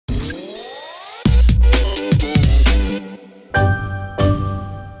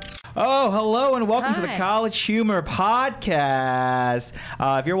Oh, hello and welcome to the Hi. College Humor Podcast.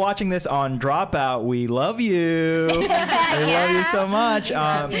 If you're watching this on Dropout, we love you. We love you so much.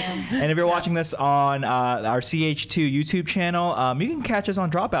 And if you're watching this on our CH2 YouTube channel, you can catch us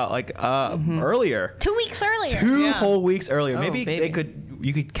on Dropout like earlier. 2 weeks earlier. Two whole weeks earlier. Oh, Maybe baby.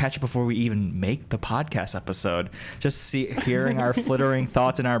 you could catch it before we even make the podcast episode. Just hearing our flittering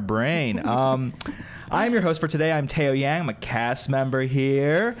thoughts in our brain. I'm your host for today. I'm Teo Yang. I'm a cast member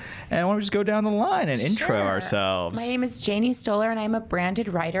here. And why don't we just go down the line and intro ourselves? My name is Janie Stolar, and I'm a branded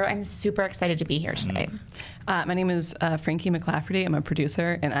writer. I'm super excited to be here today. My name is Frankie McLafferty. I'm a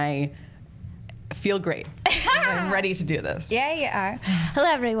producer, and I feel great. I'm ready to do this. Yeah, you are. Hello,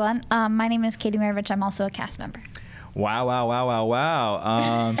 everyone. My name is Katie Maravich. I'm also a cast member.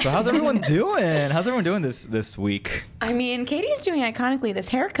 Wow. So how's everyone doing? How's everyone doing this week? I mean, Katie's doing iconically. This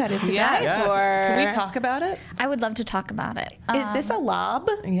haircut is to die Yes. for. Can we talk about it? I would love to talk about it. Is this a lob?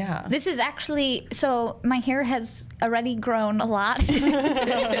 Yeah. This is actually, so my hair has already grown a lot.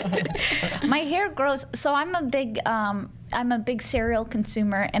 My hair grows, so I'm a big cereal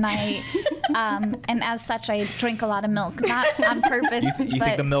consumer, and and as such, I drink a lot of milk, not on purpose. You but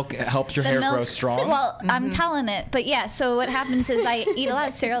think the milk helps your the hair milk- grow strong? Well, I'm telling it, but yeah. So what happens is I eat a lot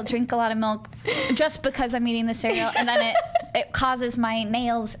of cereal, drink a lot of milk, just because I'm eating the cereal, and then it causes my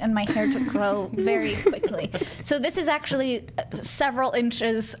nails and my hair to grow very quickly. So this is actually several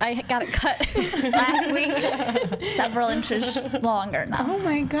inches. I got it cut last week, several inches longer now. Oh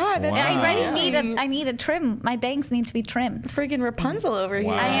my God! Wow. And I need a trim. My bangs need to be trimmed. Friggin' Rapunzel over here.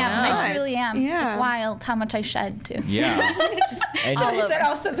 Wow. I am. Nuts. I truly am. Yeah. It's wild how much I shed too. Yeah. Just And- all Is over. that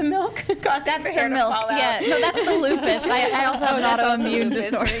also the milk? Causing That's your hair the to milk. fall out? Yeah. No, that's the lupus. I also have an That's also autoimmune lupus,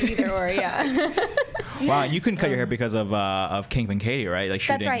 disorder. Either or, yeah. Wow, you couldn't cut your hair because of Kingpin Katie, right? Like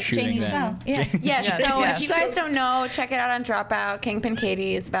That's right. shooting Janie's them. show. Yeah. Yes. Yes, So yes. if you guys don't know, check it out on Dropout. Kingpin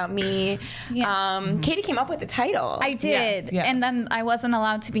Katie is about me. Yeah. Katie came up with the title. I did, Yes, yes. and then I wasn't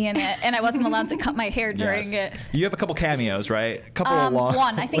allowed to be in it, and I wasn't allowed to cut my hair during Yes. it. You have a couple cameos, right? A couple of long.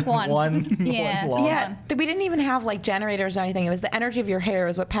 One, I think one. One. Yeah, one just long. Yeah, we didn't even have like generators or anything. It was the energy of your hair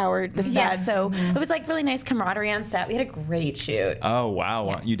is what powered the set. Yes. So it was like really nice camaraderie on set. We had a great shoot. Oh wow,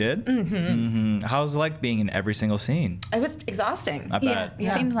 Yeah. you did? Mm-hmm. How's it like being in every single scene? It was exhausting. I bet.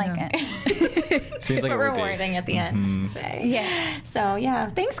 Yeah, seems like Yeah. it. Seems like but it would be. rewarding at the end. Today. Yeah. So yeah,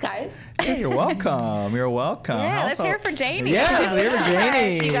 thanks guys. Yeah, you're welcome. You're welcome. Yeah, let's Also- hear it for Janie. Yeah, let's hear it for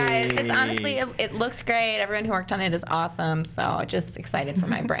Janie. You guys, it's honestly it looks great. Everyone who worked on it is awesome. So just excited for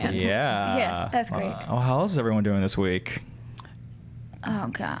my brand. Yeah. Yeah, that's great. Oh, how else is everyone doing this week? Oh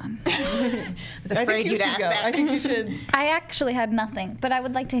God. I was I afraid think you you'd should ask go. that. I think you should. I actually had nothing, but I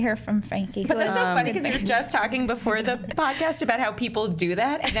would like to hear from Frankie. But who that's so has funny good because we were things. just talking before the podcast about how people do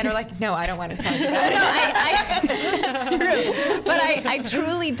that, and then are like, "No, I don't want to talk about it." No, that's true. But I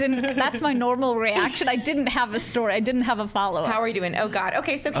truly didn't. That's my normal reaction. I didn't have a story. I didn't have a follow-up. How are you doing? Oh God.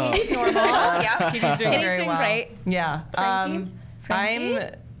 Okay, so Katie's normal. Yeah. Katie's doing Katie's very doing well. great. Yeah.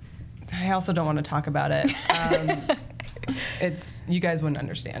 Frankie? I also don't want to talk about it. You guys wouldn't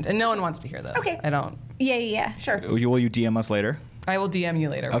understand, and no one wants to hear this. Okay. I don't. Yeah. Sure. Will you DM us later? I will DM you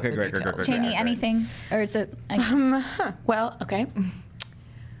later. Okay, with the great. details. Janie, Yes. anything, or is it? Well, okay.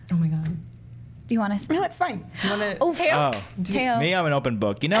 Oh my God. Do you want to? No, it's fine. Do you want to? Oh, Oh, Teo. me, I'm an open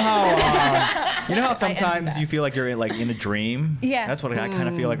book. You know how sometimes you feel like you're in a dream. Yeah. That's what I kind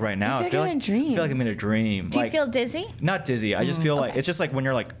of feel like right now. You feel like you're in a dream. I feel like I'm in a dream. Do you Like, feel dizzy? not dizzy? I just feel like Okay. it's just like when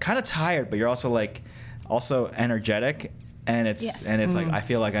you're like kind of tired, but you're also energetic, and it's Yes. like I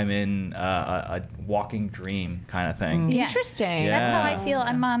feel like I'm in a walking dream kind of thing. Yes. Interesting. Yeah. That's how I feel.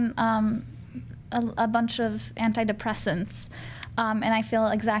 I'm on a bunch of antidepressants, and I feel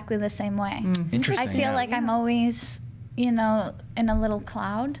exactly the same way. Interesting. I feel yeah. like I'm always, in a little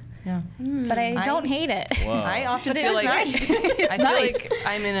cloud, Yeah. but I don't hate it. Whoa. I often But it feel is like nice. I feel nice. like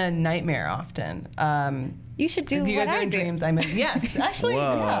I'm in a nightmare often. You should do If you what guys are I in do. dreams. I'm in. Yes, actually.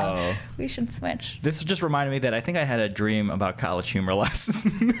 Whoa. Yeah. We should switch. This just reminded me that I think I had a dream about college humor last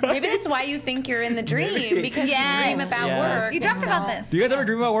night. Maybe that's why you think you're in the dream because Yes. you dream about Yes. work. You and talked about so- this. Do you guys ever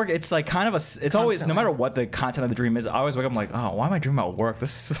dream about work? It's like kind of it's always, no Constantly. matter what the content of the dream is, I always wake up, I'm like, oh, why am I dreaming about work?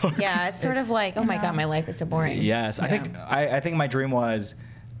 This sucks. Yeah, it's sort of like, oh my God, my life is so boring. Yes, I think I think my dream was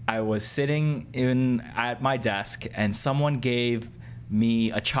I was sitting at my desk and someone gave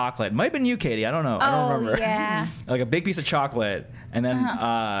me a chocolate. It might have been you, Katie. I don't know. I don't Oh, remember. yeah. Like a big piece of chocolate, and then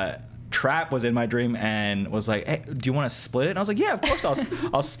Trap was in my dream and was like, "Hey, do you want to split it?" And I was like, "Yeah, of course,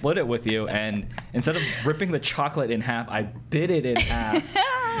 I'll split it with you." And instead of ripping the chocolate in half, I bit it in half.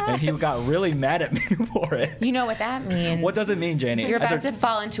 and he got really mad at me for it. You know what that means. What does it mean, Janie? You're about to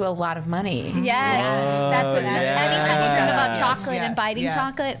fall into a lot of money. Yes, that's what. yes. Anytime you dream about Yes. chocolate and Yes. biting Yes.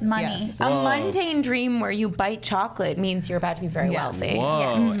 chocolate, money. Yes. A Whoa. mundane dream where you bite chocolate means you're about to be very Yes. wealthy. Whoa.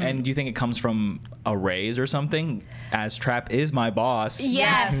 Yes. And do you think it comes from a raise or something? As Trap is my boss.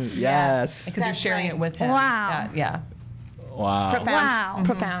 Yes. Yes. Because you're That's sharing right. it with him. Wow. Yeah. Wow. Profound. Wow.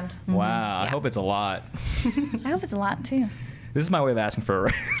 Profound. Wow. I hope it's a lot. I hope it's a lot too. This is my way of asking for a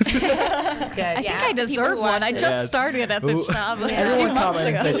raise. That's good. I think I deserve one. I just Yes. started at this Ooh. job. Everyone comment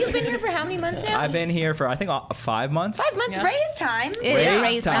and say, You've been here for how many months now? I've been here for I think 5 months. 5 months. Yeah. Raise time. It is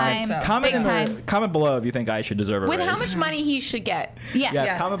raise time. So- Comment Big in the time. comment below if you think I should deserve a With raise. how much money he should get. Yes.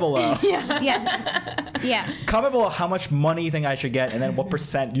 Yes, comment below. Yes. Yeah. Comment below how much money you think I should get, and then what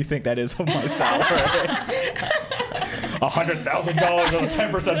percent you think that is of my salary. $100,000 on a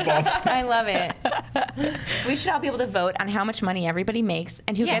 10% bump. I love it. We should all be able to vote on how much money everybody makes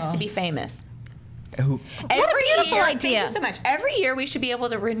and who Yes. gets to be famous. Who? Every beautiful year, idea. Thank you so much. Every year we should be able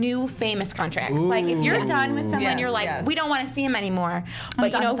to renew famous contracts. Like if you're done with someone, Yes, you're like, yes. we don't want to see him anymore. But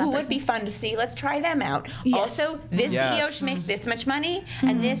you done know with that who would person. be fun to see? Let's try them out. Yes. Also, this Yes. CEO should make this much money,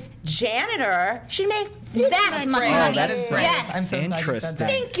 and this janitor should make this That much Oh, money. that is great. Yes. I'm so glad you said Interesting. that.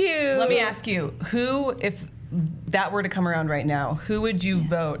 Thank you. Let me ask you, who, if that were to come around right now, who would you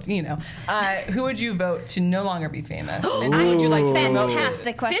vote? Who would you vote to no longer be famous? And who would you like to vote to?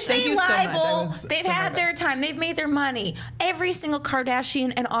 Fantastic question. This Thank ain't you so much. I libel. was They've so had nervous. their time. They've made their money. Every single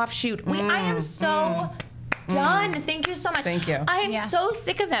Kardashian and offshoot. I am so done. Thank you so much. Thank you. I am Yeah. so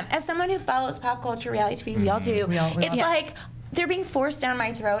sick of them. As someone who follows pop culture reality TV, we all do. We all It's do. like they're being forced down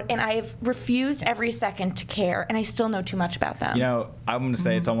my throat, and I've refused every second to care, and I still know too much about them. You know, I'm going to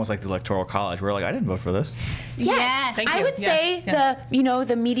say it's almost like the Electoral College. We're like, I didn't vote for this. Yes. Thank I you. would Yeah, say yeah.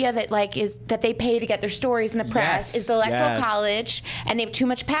 the media that that they pay to get their stories in the press Yes, is the Electoral yes. College, and they have too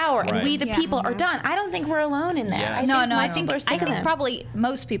much power, Right. and we the Yeah. people are done. I don't think we're alone in that. Yes. No, I I think people are sick I of think them. probably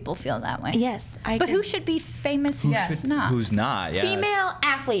most people feel that way. Yes, I But agree. who should be famous? Yes. Who's not? Who's not? Yes. Female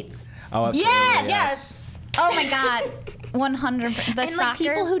athletes. Oh, absolutely. Yes. Yes. Oh my God. 100. The And soccer like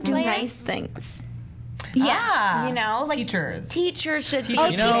people who do players? nice things. Yes. Ah, You know, like teachers. Teachers should be. Oh,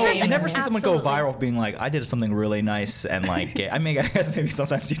 You know, teachers you never see someone go absolutely. viral being like, I did something really nice and like, I mean, I guess maybe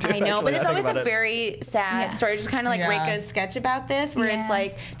sometimes you do. I know, actually, but it's I think always a about it. very sad Yeah. story. Just kind of like Yeah. Reka's sketch about this, where it's Yeah.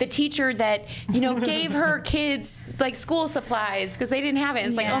 like the teacher that gave her kids like school supplies because they didn't have it. And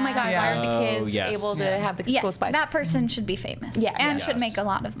it's like, Yeah. oh my God, why aren't the Oh, kids yes. able to have the school Yes, supplies? that person should be famous. Yes. And Yes. should make a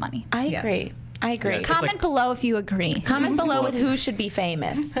lot of money. I Yes. agree. I agree. Yes. Comment like- below if you agree. Comment below with who should be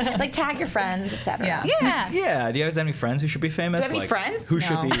famous. Like tag your friends, etc. Yeah. Yeah. Yeah. Do you guys have any friends who should be famous? Do I have any Like, friends? Who No.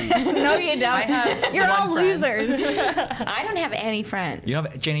 should be? No, you don't. I have You're one all friend. losers. I don't have any friends. You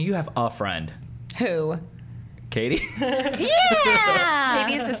have Janie. You have a friend, Who? Katie. Yeah.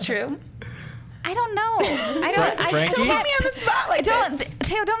 Maybe is this true? I don't know. I don't. Frankie? Don't Put me on the spot like don't,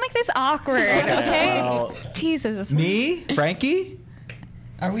 Teo, don't make this awkward. Okay. well, Jesus. me, Frankie.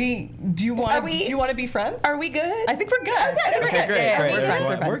 Are we? Do you want? Are we- Do you want to be friends? Are we good? I think we're good. I think we're Okay, good. great, Yeah, great. we're There's friends,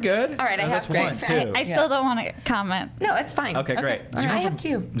 one. we're We're good. All right, I That's have one, great too. I still don't want to comment. No, it's fine. Okay, great. All right, I have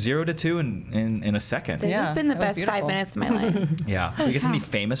two. 0 to 2 in a second. This Yeah, has been the that was best 5 beautiful. minutes of my life. Yeah. Do you guys have any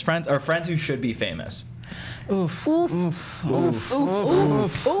famous friends or friends who should be famous? Oof. Oof. Oof.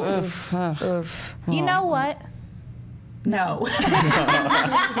 Oof. Oof. Oof. You know what? No.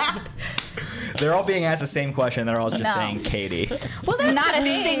 They're all being asked the same question. They're all just No. saying Katie. Well, that's Not the a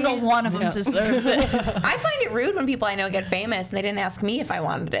thing. single one of them deserves it. I find it rude when people I know get famous and they didn't ask me if I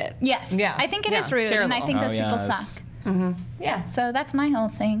wanted it. Yes. Yeah. I think it Yeah. is rude, Share a and I little. think Oh, those people yes. suck. Yeah. So that's my whole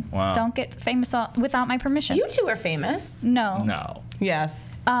thing. Wow. Don't get famous without my permission. You two are famous. No. No.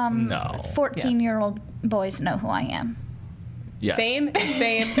 Yes. No. 14-year-old boys know who I am. Yes. Fame is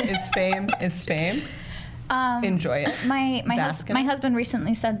fame is fame is fame. Enjoy it. My Bask in it. husband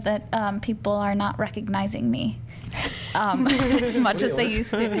recently said that people are not recognizing me as much as they used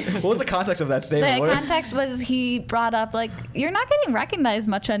to. What was the context of that statement? The What- context was he brought up like, you're not getting recognized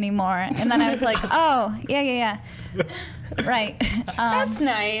much anymore, and then I was like, oh yeah. Right. That's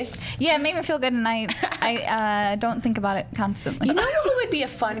nice. Yeah, it made me feel good, and I don't think about it constantly. You know who would be a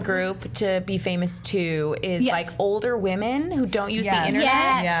fun group to be famous to is Yes. like older women who don't use the Yes. internet.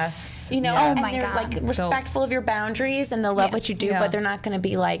 Yes. Yes. You know, Oh and my they're God. like respectful of your boundaries and they'll love Yeah. what you do, Yeah. but they're not going to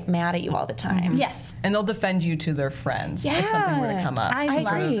be like mad at you all the time. Yes. And they'll defend you to their friends if something were to come up. I I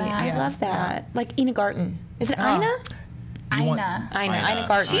love agree. that. I Yeah. love that. Like Ina Garten. Is it Oh. Ina? You want- Ina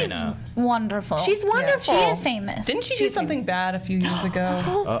Garten. She's Ina. wonderful. She's wonderful. She is famous. Didn't she do something bad a few years ago?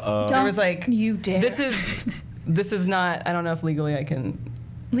 Uh-oh. There was like You did. This is not. I don't know if legally I can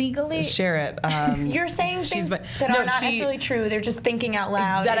Legally? share it. You're saying she's things my- that no, are not she- necessarily true. They're just thinking out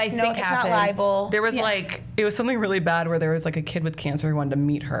loud. that I it's think it's happened. not libel. There was Yes. like it was something really bad where there was like a kid with cancer who wanted to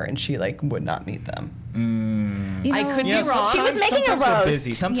meet her and she like would not meet them. You I know, could be Yeah, wrong. She was making a sometimes we're roast.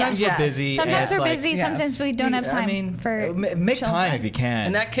 busy. Sometimes Yes. we're busy. and Sometimes it's we're like, busy. yeah. Sometimes we don't have time I mean, for make time children. if you can.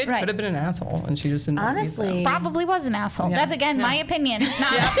 And that kid Right. could have been an asshole and she just didn't want to meet them. Honestly. Probably was an asshole. Yeah. That's again my opinion.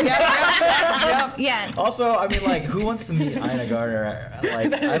 Not, Yep. yeah. Also, I mean, like, who wants to meet Ina Gardner?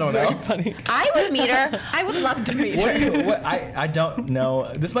 Like, I don't know. Funny. I would meet her. I would love to meet What her. do you, what, I don't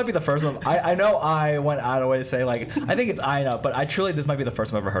know. This might be the first one. I know I went out of the way to say, like, I think it's Ina, but I truly, this might be the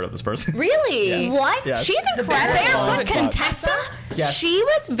first time I've ever heard of this person. Really? Yes. What? Yes. She's incredible. Barefoot Spot. Contessa? Yes. She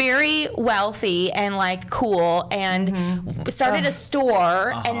was very wealthy and like cool and started a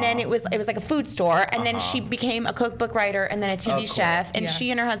store and then it was like a food store and then she became a cookbook writer and then a TV Oh, cool. chef and Yes. she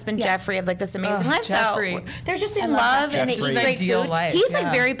and her husband Yes. Jeffrey have like this amazing Oh, lifestyle. Jeffrey. They're just in love love and they Jeffrey. eat great Ideal food. life, He's like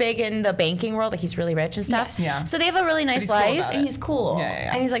yeah. very big in the banking world, like he's really rich and stuff. Yes. Yeah. So they have a really nice he's cool life about and it. he's cool.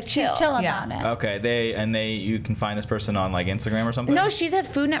 Yeah. And he's like chill. He's chill Yeah. about it. Okay, you can find this person on, like, Instagram or something? No, she has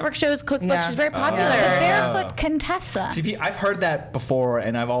Food Network shows, cookbooks. Yeah. She's very popular. Barefoot Contessa. See, I've heard that before,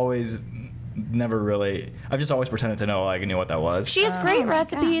 and I've always I've just always pretended to know, like, I knew what that was. She has great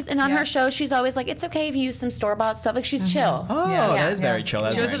recipes, and on Yeah. her show, she's always like, "It's okay if you use some store bought stuff." Like she's chill. Oh, Yeah. that is very chill.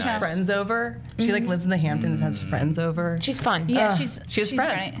 That's She very was just nice. friends over. She like lives in the Hamptons, has friends over. She's fun. Yeah, She has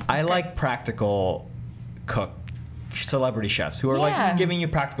friends. great. I like practical celebrity chefs who are Yeah. like giving you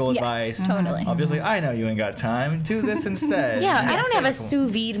practical Yes, advice. totally. Obviously, I know you ain't got time. Do this instead. Yeah, I Yes. don't have a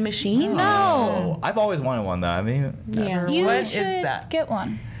sous vide machine. Oh, I've always wanted one though. I mean, Yeah. You What is should that? get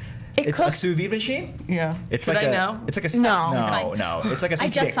one. It it's a cooks. sous vide machine. Yeah. It's Should like I a, know? It's like a No. no, fine. no. It's like a I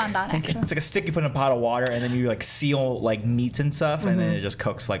stick. just found out actually. It's like a stick you put in a pot of water and then you like seal like meats and stuff and then it just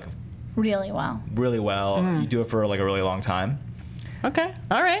cooks like Really well. really well. You do it for like a really long time. Okay.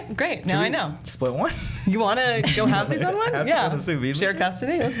 All right. Great. Now I know. Split one. You want to go halvesies on one? Halvesies Yeah. on the sous vide Share machine?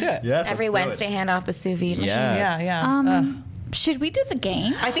 custody. Let's do it. Yes. Every let's do Wednesday, it. hand off the sous vide machine. Yes. Yeah. Should we do the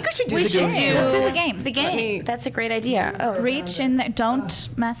game? I think we should do We the should game. do Let's do the game. The game. me- That's a great idea. Oh, Reach in there. Don't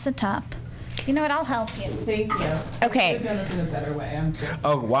mess it up. You know what? I'll help you. Thank you. okay. Done this in a better way. I'm so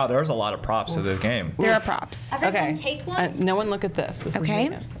Oh wow, there's a lot of props to this game. There are props. Everyone Okay. take one. No one look at this. This Okay. is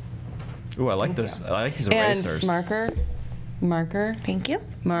my answer. Ooh, I like this. I like these And erasers. marker, Thank you.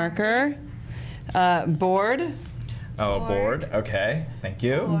 board, Oh, a board. Okay, thank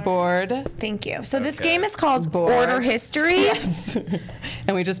you. board, Thank you. So this Okay. game is called Board. Order History.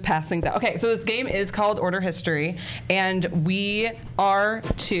 and we just pass things out. Okay, so this game is called Order History, and we are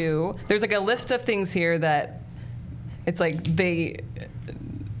to. There's like a list of things here that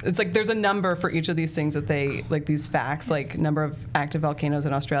it's like there's a number for each of these things that they like these facts, like number of active volcanoes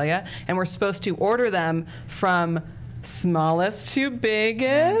in Australia, and we're supposed to order them from smallest to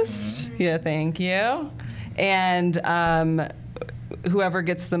biggest. Yeah, thank you. And whoever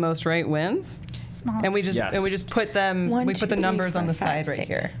gets the most right wins. Smallest. And we just Yes. put them. One, we two, put the three, numbers on four, the five, side right six.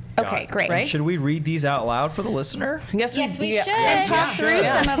 here. Okay, great. Right? Should we read these out loud for the listener? Yes, Yes, we should. And talk Yeah, through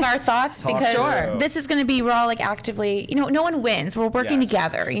sure. some of our thoughts Talk because through. this is going to be we're all like actively, no one wins. We're working Yes.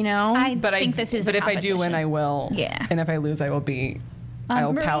 together, I But think this is. But a if I do win, competition. I will. Yeah. And if I lose, I will be. I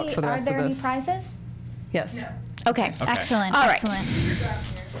will pout Marie, for the rest are there of any this. prizes? Yes. Okay. Excellent. All right. Excellent.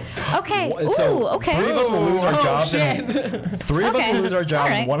 Okay. So Ooh. Okay. Three of us will lose our Oh, jobs. shit. Three of us Okay. will lose our jobs. All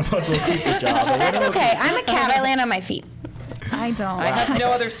right. And one of us will keep the job. And That's one of us- okay. I'm a cat. I land on my feet. I don't. I have no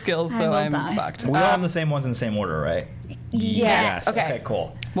other skills, I so will I'm die. fucked. We all have the same ones in the same order, right? Yes. Okay,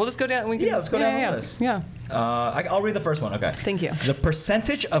 cool. We'll just go down. We can, Yeah, let's go down the yeah. list. Yeah. I'll read the first one. Okay. Thank you. The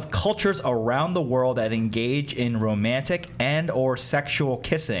percentage of cultures around the world that engage in romantic and/or sexual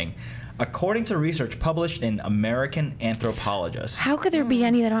kissing, according to research published in American Anthropologist. How could there be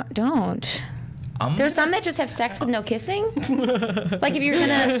any that don't? Um, There's some that just have sex with no kissing. Like if you're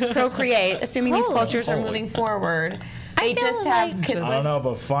gonna procreate, assuming these Holy. cultures are Holy. moving forward, they feel just have like- kisses. I don't know,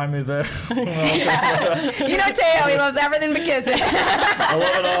 but find me there. You know Teo, he loves everything but kissing. I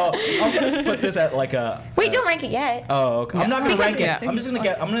love it all. I'm gonna just put this at like a. Wait, don't rank it yet. Oh, okay. I'm not gonna Because- rank it. Yeah. I'm just gonna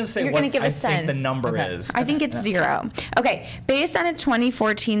get. I'm gonna say You're what gonna give I a think the sense. number Okay. is. I think it's 0. Okay, based on a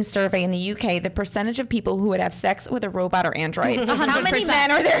 2014 survey in the UK, the percentage of people who would have sex with a robot or android. How many 100%.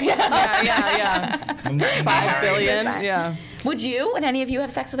 men are there? Yeah. 5 billion. 100%. Yeah. Would you? Would any of you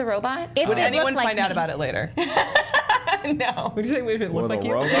have sex with a robot? If Would it anyone looked like find out me. about it later? No. Would you say if it looked With like a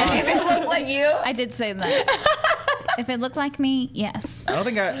you? robot? If it looked like you? I did say that. If it looked like me, yes. I don't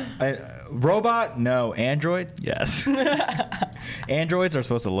think robot, no. Android, yes. Androids are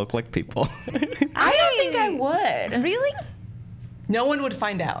supposed to look like people. I don't think I would. Really? No one would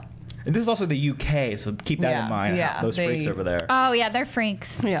find out. And this is also the UK, so keep that in mind. Those freaks over there. Oh yeah, they're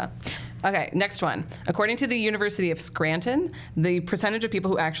freaks. Yeah. Okay, next one. According to the University of Scranton, the percentage of people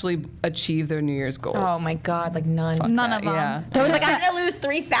who actually achieve their New Year's goals. Oh my God, like none. None of them. Yeah. I was like, I'm gonna lose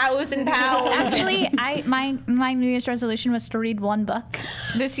 3,000 pounds. Actually, my New Year's resolution was to read one book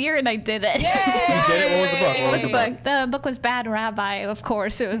this year, and I did it. You did it? What was the book? What was the book? The book was Bad Rabbi, of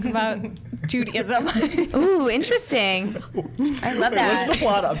course. It was about Judaism. Ooh, interesting. I love that. What's the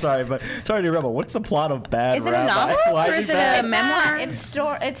plot? I'm sorry, but sorry to rebel. What's the plot of Bad Is it a Rabbi? novel Why or is is he it bad? a memoir?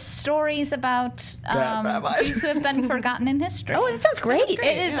 It's stories about Bad rabbis. Jews who have been forgotten in history. Oh, that sounds great. It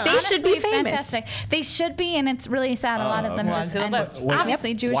is They should be honestly famous. fantastic. They should be, and it's really sad. A lot of them okay. just To the end. list.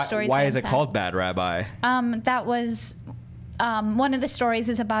 Obviously, Jewish stories. Why end is it sad. called Bad Rabbi? That was one of the stories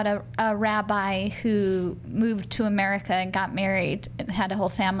is about a rabbi who moved to America and got married and had a whole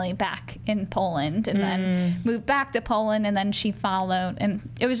family back in Poland, and then moved back to Poland, and then she followed, and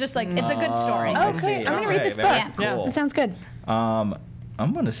it was just like it's a good story. I Okay, see. I'm gonna read this very book. cool. That sounds good.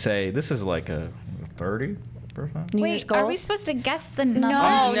 I'm gonna say this is like a 30%. New Year's Wait, goals. are we supposed to guess the number?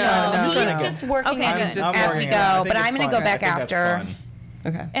 No, No. He's just working Okay, on good. this I'm as we working go. on it. I think But it's I'm going to fun. go back I think that's after. fun.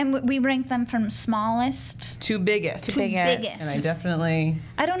 Okay. And we rank them from smallest Two biggest. to biggest. biggest. And I definitely.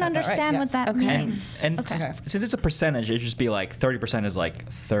 I don't got that right, understand what yes. that Okay. means. And Okay. since it's a percentage, it'd just be like 30% is like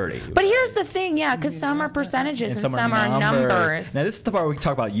 30. But here's the thing, yeah, because some are percentages and some are numbers. Now this is the part where we can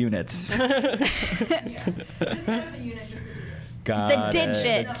talk about units. Got The it.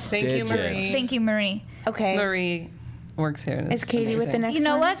 digit. Thank you, Marie. Digits. Thank you, Marie. Okay. Marie works here. Is That's Katie with the amazing. next You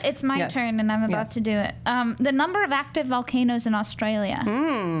know one? what? It's my Yes. turn, and I'm about Yes. to do it. The number of active volcanoes in Australia.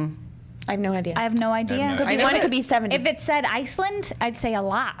 I have no idea. I have no idea. I have no could be idea. one, it could be 70. If it said Iceland, I'd say a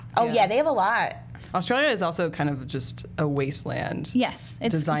lot. Oh, yeah, they have a lot. Australia is also kind of just a wasteland. Yes,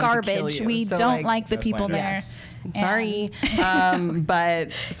 it's Designed to kill garbage. you. We So, don't like, like the that's people like- there. Yes. And- Sorry.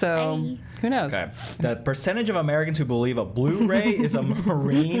 But so Hey. who knows? Okay. The percentage of Americans who believe a Blu-ray is a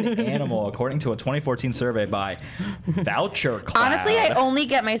marine animal, according to a 2014 survey by Voucher Cloud. Honestly, I only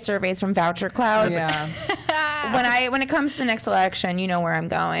get my surveys from Voucher Cloud. Yeah. When it comes to the next election, you know where I'm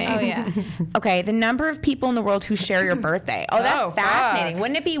going. Oh yeah. Okay, the number of people in the world who share your birthday. Oh, that's Oh, fascinating. fuck.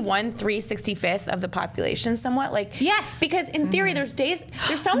 Wouldn't it be 1/365th of the population somewhat? Like Yes. Because in theory, there's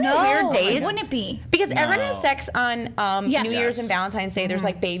so many No, weird days. wouldn't it be? Because everyone No. has sex on Yes. New Year's Yes. and Valentine's Day. There's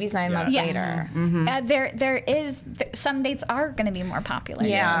like babies 9 months Yes. later. Some dates are going to be more popular.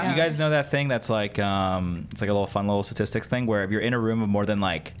 Yeah. You guys know that thing that's like it's like a little fun little statistics thing where if you're in a room of more than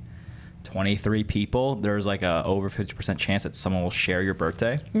like 23 people, there's like a over 50% chance that someone will share your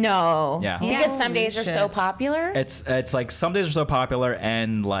birthday. No. Yeah. Because some Holy days are so shit. popular. It's like some days are so popular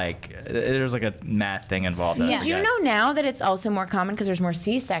and like there's like a math thing involved. Yeah. Did you know now that it's also more common because there's more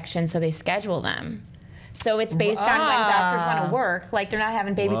C-sections, so they schedule them. So it's based on when doctors want to work. Like they're not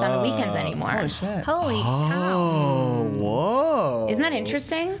having babies on the weekends anymore. Holy shit. Holy cow. Oh, whoa! Isn't that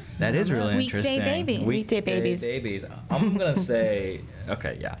interesting? That is really Weekday interesting. babies. Weekday babies. babies. I'm gonna say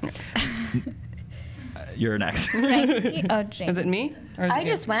okay, yeah. You're next. Right. Oh, Jane. Is it me? Or is I it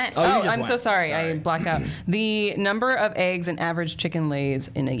just you? went. Oh, you Oh, just I'm went. so sorry. I Sorry. blacked out. The number of eggs an average chicken lays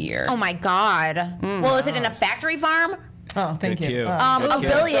in a year. Oh my God. Well, is it in a factory farm? Oh, thank Good you. cue. Oh, Good a cue.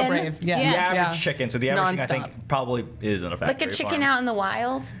 billion. So brave. Yeah. Yeah. The average Yeah. chicken. So the average chicken, I Nonstop. think, probably is in a factory Like a chicken farm. out in the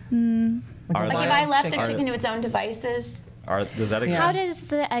wild? Are Like they- if I left a Chicken. chicken to its own devices? does that exist? How does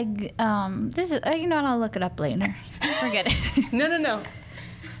the egg? This is. You know what? I'll look it up later. Forget it. No.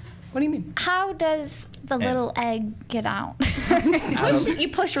 What do you mean? How does the little egg get out? You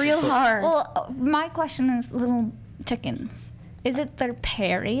push real hard. Well, my question is little chickens. Is it their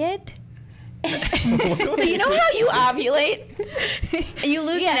period? So you know how you ovulate? You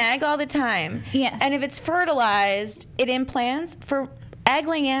lose an Yes. egg all the time. Yes. And if it's fertilized, it implants. For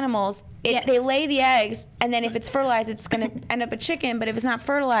egg-laying animals, Yes. they lay the eggs, and then if it's fertilized, it's going to end up a chicken. But if it's not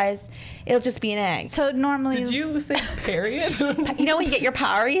fertilized, it'll just be an egg. So normally. Did you say period? You know when you get your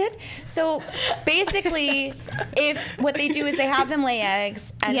period? So basically, if what they do is they have them lay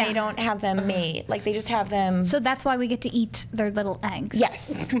eggs, and Yeah. they don't have them mate. Like they just have them. So that's why we get to eat their little eggs.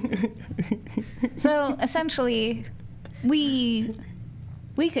 Yes. So essentially, we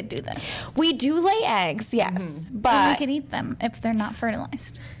could do this. We do lay eggs, yes. And we But could eat them if they're not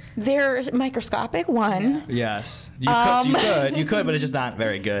fertilized. they're microscopic, one. Yes. You could, but it's just not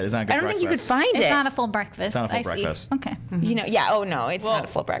very good. It's not a good I don't think you could breakfast. find It's it. not a full breakfast. It's not a full I see. breakfast. Okay. You know, yeah. Oh no, it's Well, not a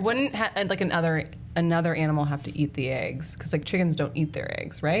full breakfast. Wouldn't like another animal have to eat the eggs? Because like chickens don't eat their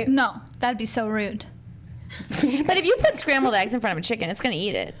eggs, right? No, that'd be so rude. But if you put scrambled eggs in front of a chicken, it's gonna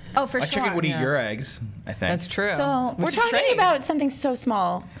eat it. Oh, for A sure. chicken would eat Yeah. your eggs, I think. That's true. So- We We're should talking trade. about something so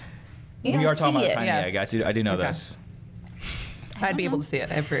small. You We don't are talking see about a it. tiny Yes. egg. I do know Okay. this. I'd be able to see it.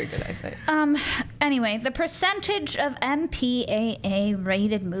 I have very good eyesight. Anyway, the percentage of MPAA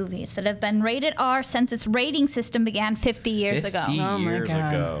rated movies that have been rated R since its rating system began 50 years 50 ago. Oh my years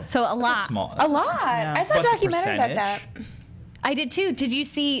God. ago. So a lot. A lot. I saw a What's the documentary about that. percentage? I did too. Did you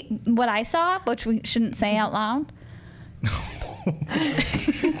see what I saw, which we shouldn't say out loud? You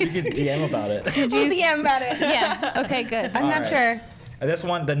can DM about it. Did We'll you? DM about it. Yeah. Okay. Good. I'm not All sure. This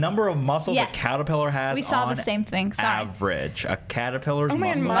one, the number of muscles Yes. a caterpillar has We saw on the same thing. Sorry. average. A caterpillar's Oh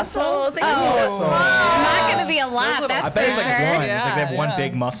man, muscles. muscles. Oh, So- not gonna be a lot. little- That's I for bet it's like sure. one. It's like they have one Yeah.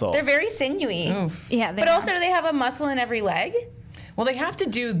 big muscle. They're very sinewy. Oof. Yeah. But also, do they have a muscle in every leg? Well, they have to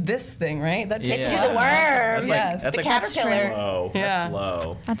do this thing, right? That takes Yeah. To do the worm. That's like, Yes. that's The like caterpillar. low. Yeah. That's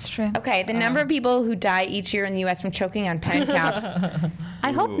low. that's true. Okay, the number of people who die each year in the U.S. from choking on pen caps.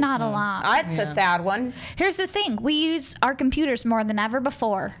 I hope not a lot. That's a sad one. Here's the thing: we use our computers more than ever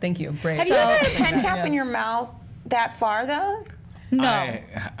before. Thank you. Brave. Have you ever had a pen cap in your mouth that far, though? No.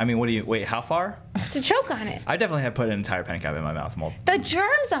 I mean, what do you, wait, how far? To choke on it. I definitely have put an entire pen cap in my mouth. The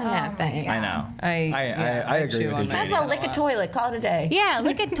germs on that thing. I know. I I agree chew with on you, that. Might as Janie. well lick a toilet. Call it a day. Yeah,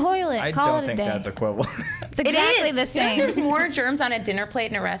 lick a toilet. I Call don't it a think day. that's equivalent. It's exactly the You know, same. there's more germs on a dinner plate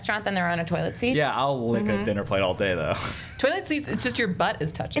in a restaurant than there are on a toilet seat. Yeah, I'll lick a dinner plate all day, though. Toilet seats, it's just your butt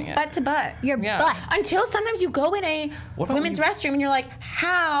is touching It's it. butt to butt. Your Yeah. butt. Until sometimes you go in a What about women's when restroom and you're like,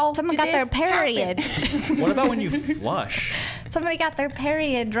 how? Someone did got their this happen? period. What about when you flush? Somebody got their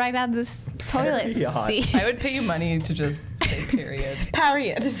period right on this toilet Period. seat. I would pay you money to just say period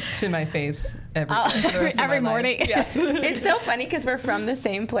Period. to my face every, Oh, for the rest of every my life. morning. Yes. It's so funny because we're from the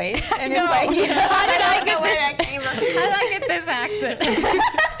same place, and know. it's like, How did I don't know get where this- that came from. How did I get this accent?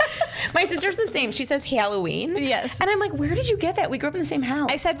 My sister's the same. She says Halloween. Yes. And I'm like, where did you get that? We grew up in the same house.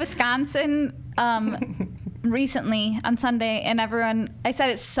 I said Wisconsin recently on Sunday, and I said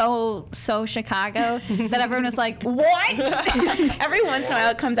it's so Chicago that everyone was like, what? Every once in a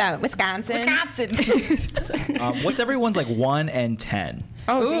while it comes out. Wisconsin. Wisconsin. What's everyone's like 1 and 10?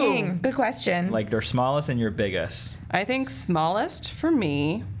 Oh, Ooh. dang. Good question. Like their smallest and your biggest. I think smallest for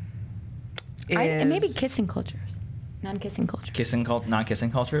me is Maybe kissing cultures. Non-kissing culture.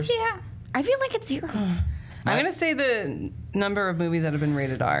 Non-kissing cultures? Yeah. I feel like it's 0. I'm gonna say the number of movies that have been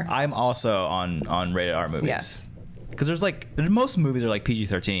rated R. I'm also on rated R movies. Yes. Because most movies are like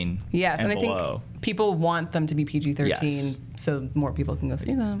PG-13 Yes, and I below. think people want them to be PG-13 Yes. so more people can go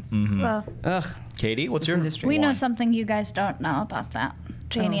see them. Well, Ugh. Katie, what's your industry. we know one? something you guys don't know about that.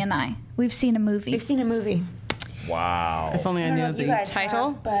 Janie and I. We've seen a movie. We've seen a movie. Wow. If only I knew the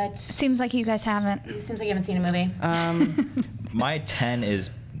title. but Seems like you guys haven't. it seems like you haven't seen a movie. My 10 is,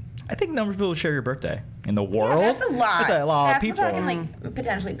 I think number of people who share your birthday in the world. That's a lot. That's a lot of That's, people. We're talking like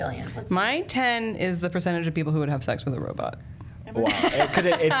potentially billions. Let's see. My 10 is the percentage of people who would have sex with a robot. Wow. Because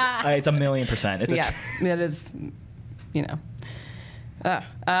it's a million percent. It's Yes, that is, you know.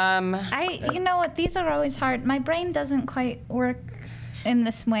 You know what? These are always hard. My brain doesn't quite work in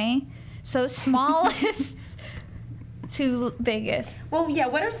this way. So smallest to biggest. Well, yeah.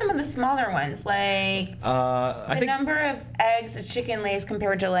 What are some of the smaller ones? Like I the think number of eggs a chicken lays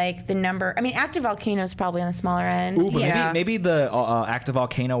compared to like the number. I mean, active volcano is probably on the smaller end. Ooh, but Yeah. maybe the active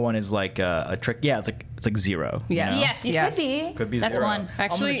volcano one is like a trick. Yeah, it's like 0. you Yes. know? Yes. It Yes. could be. Could be That's 0. one.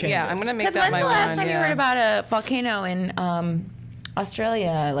 Actually, change yeah, it. I'm gonna make Because that when's my the last one. time you yeah. heard about a volcano in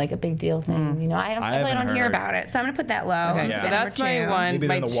Australia, like a big deal thing? You know, I really haven't don't hear heard. about it. So I'm gonna put that low. Okay, Yeah. so Number that's my 2. one. Maybe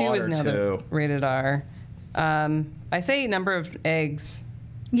My they're in the 2 is water, now the too. rated R. I say number of eggs.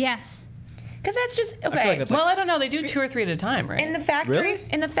 Yes. Because that's just feel okay. like that's Well, I don't know. They do 2 or 3 at a time, right? in the factory, Really?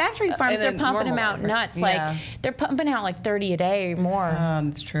 in the factory farms, in they're a pumping them normal out life, right? nuts. Yeah. Like they're pumping out like 30 a day or more.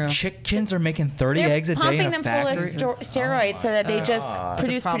 That's true. Chickens are making 30 They're eggs a day pumping in a them factory. full of steroids so that they just God.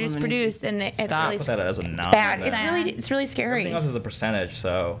 produce, problem produce, and you produce, and it's stop. really Put that as a it's number. bad. then. It's really scary. Everything else is a percentage,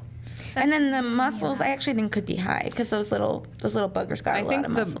 so. And then the muscles, I actually think could be high because those little buggers got I a think lot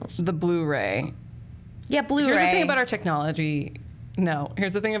of muscles. the Blu-ray. Yeah, Blu-ray. Here's the thing about our technology. No,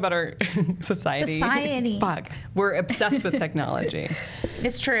 here's the thing about our society. Society. Fuck. We're obsessed with technology.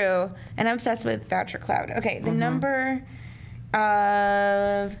 It's true, and I'm obsessed with voucher cloud. Okay, Mm-hmm. the number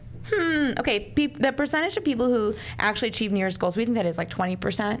of the percentage of people who actually achieve New Year's goals. We think that is like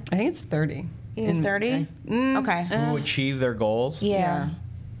 20%. I think it's 30. You think it's 30? Okay. Who achieve their goals? Yeah.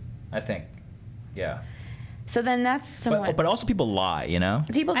 I think. Yeah. So then that's somewhat. But also people lie, you know?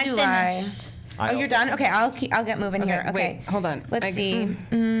 people I do lie. finished. I Oh, you're also done? think. Okay, I'll get moving here. Okay. Wait, hold on. Let's see.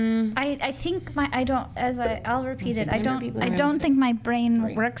 I think I'll repeat it. I people don't think my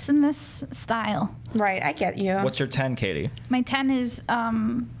brain works in this style. Right, I get you. What's your 10, Katie? My 10 is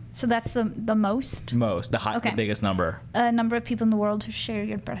so that's the most Most, the Okay. biggest number. number of people in the world who share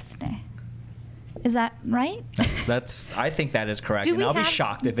your birthday. Is that right? That's. I think that is correct, Do and we I'll be have-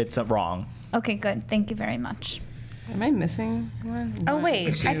 shocked if it's wrong. Okay, good. Thank you very much. Am I missing one? Oh, One,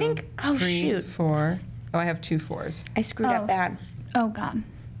 wait, I two, think- oh, three, shoot. 4. Oh, I have 2 4s. I screwed Oh. up bad. Oh God.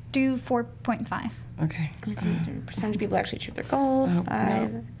 Do 4.5. Okay. Percentage of people actually achieve their goals. Oh,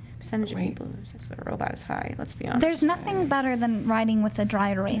 5. no. Percentage of Wait. people who have sex with a robot is high. Let's be honest. There's nothing better than riding with a dry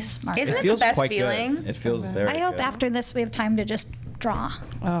erase marker. Isn't It it feels the best quite feeling? good. It feels very. I hope good. after this we have time to just draw.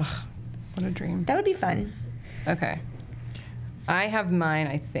 Ugh, what a dream. That would be fun. Okay. I have mine,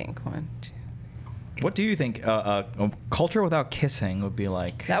 I think. 1, 2. What do you think? A culture without kissing would be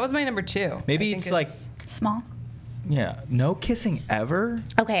like. That was my number 2. Maybe I think it's like. Small. Yeah, no kissing ever.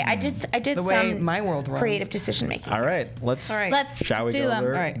 Okay, I did the way some my world runs. creative decision making. All right, let's. All right. Let's Shall we do go them.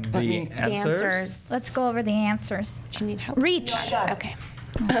 over All right, let the me- The answers? answers. Let's go over the answers. Do you need help? Reach. Okay.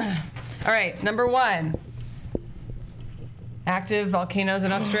 All right, number 1. Active volcanoes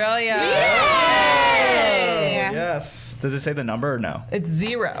in Australia. Yay! Yes. Does it say the number or no? It's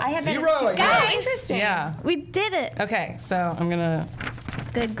 0. I have Zero, that as two. I guess. Oh, interesting. Yeah. We did it. Okay, so I'm gonna.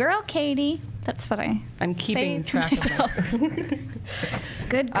 Good girl, Katie. That's what I'm keeping track of myself. myself.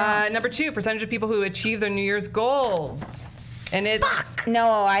 Good girl. Number 2, percentage of people who achieve their New Year's goals, and it's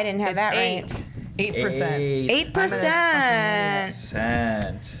No, I didn't have that it's right. 8%. 8%.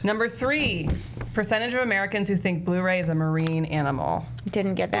 Percent. Number 3, percentage of Americans who think Blu-ray is a marine animal.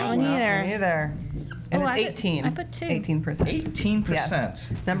 Didn't get that one Me either. neither. And Oh, it's I put- 18. I put 2. 18%. 18%. Yes.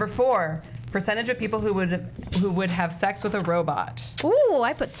 Number 4, percentage of people who would have sex with a robot. Ooh,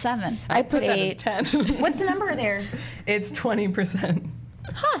 I put 7. I put that as 8. 10. What's the number there? It's 20%.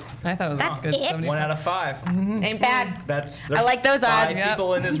 Huh. I thought it was That's good. it? 70. 1 out of 5. Ain't bad. That's. I like those Five odds. Yep.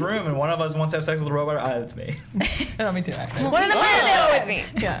 people in this room, and one of us wants to have sex with a robot. That's me. Oh, me too. Actually. One of the players with me.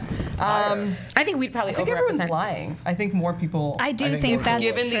 Yeah. I think we'd probably I think everyone's overrepresent. lying. I think more people. I do think think more that's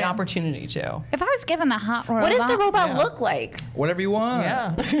given true. the opportunity to. If I was given a hot robot, What does the robot Yeah. look like? Whatever you want.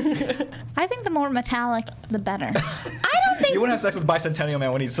 Yeah. I think the more metallic, the better. I don't think. You wouldn't have sex with Bicentennial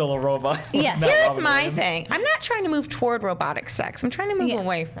Man when he's still a robot. Yes. Not Here's Robin my Williams. thing. I'm not trying to move toward robotic sex. I'm trying to move Yeah.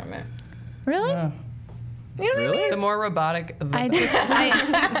 away from it. Really? Yeah. You know what I Really? mean? The more robotic, the I,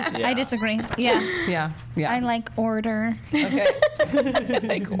 better. I disagree. Yeah. Yeah. Yeah. I like order. Okay.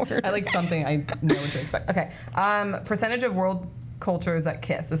 Like I like something I know what to expect. Okay. Percentage of world cultures that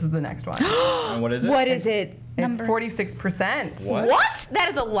kiss. This is the next one. And what is it? What is it? It's Number. 46%. What? That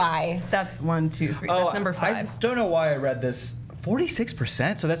is a lie. That's 1, 2, 3. Oh, That's number 5. I don't know why I read this.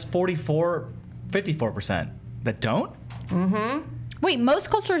 46%. So that's 54% that don't. Wait, most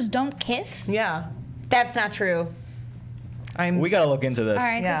cultures don't kiss? Yeah. That's not true. I'm. We gotta look into this. All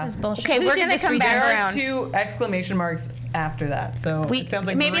right, Yeah. this is bullshit. Okay, Who we're did gonna this come research? back there around. are 2 exclamation marks after that. So We it sounds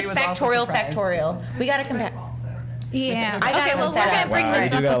like maybe Marie it's was also factorial. surprised. Factorial. We gotta compare. Yeah. I gotta Okay, well, look we're that going up. to bring Wow,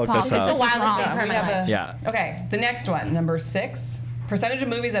 this you up gotta with look Paul. this This up. is Wildest wrong. thing We have a- Yeah. Okay, the next one, number 6. Percentage of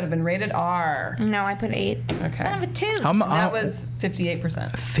movies that have been rated R. No, I put 8. Okay. Son of a toot. That was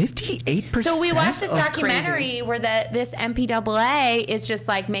 58%. 58%. So we watched this of- documentary where this MPAA is just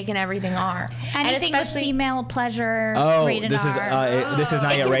like making everything R. Anything with female pleasure Oh, rated this is R. this is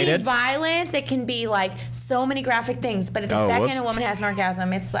not It yet can rated. be violence. It can be like so many graphic things. But at the Oh, second whoops. a woman has an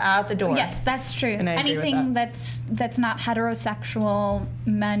orgasm, it's out the door. Yes, that's true. And I agree with Anything that. that's not heterosexual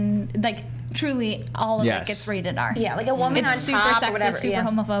men, like truly all of Yes. it gets rated R. Yeah, like a woman It's on super top sexist, or whatever. super yeah.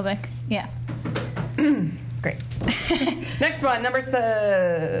 homophobic. Yeah. Great. Next one, number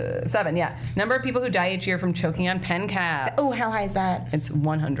 7. Yeah. Number of people who die each year from choking on pen caps. Oh, how high is that? It's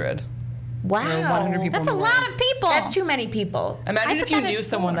 100. Wow. There are 100 people That's a in the lot world. of people. That's too many people. Imagine I if put you that knew as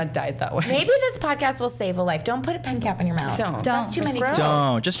someone 4. that died that way. Maybe this podcast will save a life. Don't put a pen cap in your mouth. Don't. That's too many Gross. people.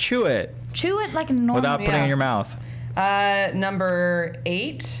 Don't just chew it Chew it like a normal. without putting it Yeah. in your mouth. Number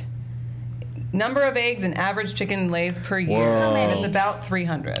 8. Number of eggs an average chicken lays per year. Whoa. And it's about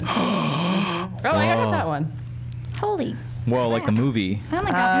 300. Oh, I got that one. Holy. Well, like the movie. I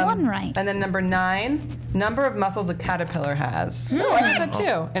only got one right. And then number 9, number of muscles a caterpillar has. Oh, I got that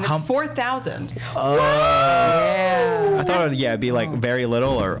too. And How- it's 4,000. Oh. Yeah. I thought it'd, it'd be like very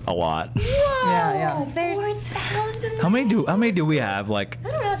little or a lot. Yeah, yeah. There's 4,000. How many do we have? Like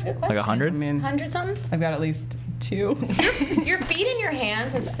I don't know. That's a good question. like 100? I mean, 100 something? I've got at least 2. Your feet and your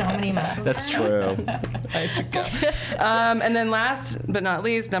hands have so many muscles. That's in them. true. I should go. And then last but not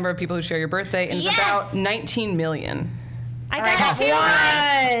least, number of people who share your birthday, and it's Yes! about 19 million. I I got got 2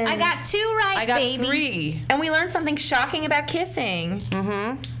 right. one. I got 2 right, I got baby. 3. And we learned something shocking about kissing.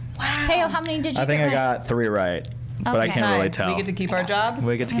 Mm-hmm. Wow. Teo, how many did you I think get I right? got 3 right, but I Okay. can't really We tell. get to keep our jobs.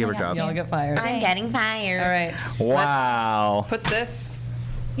 We get to keep our I got jobs. Y'all get fired. I'm getting fired. All right. Wow. Let's put this.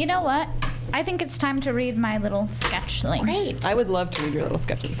 You know what? I think it's time to read my little sketch thing. Great. I would love to read your little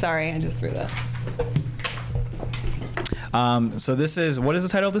sketches. Sorry, I just threw that. So this is, what is the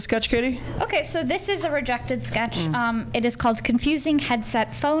title of the sketch, Katie? Okay, so this is a rejected sketch. It is called Confusing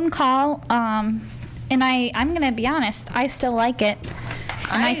Headset Phone Call. And I'm going to be honest, I still like it.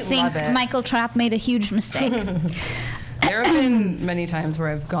 And I think love it. Michael Trapp made a huge mistake. There have been many times where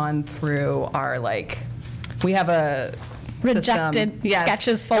I've gone through our, like, we have a Rejected system. Yes.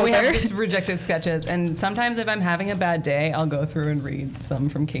 sketches And we have folder. just rejected sketches. And sometimes if I'm having a bad day, I'll go through and read some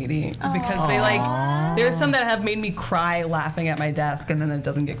from Katie. Because they, like, there's some that have made me cry laughing at my desk, and then it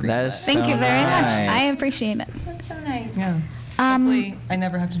doesn't get greenlit. That is Thank you so very much. nice. I appreciate it. That's so nice. Yeah. Hopefully, I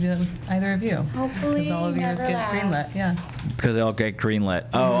never have to do that with either of you. Hopefully, Because all of yours never get that. greenlit. Yeah. Because they all get greenlit.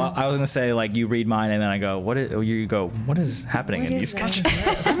 Oh, I was gonna say like you read mine and then I go, what is? You go, what is happening in these sketches?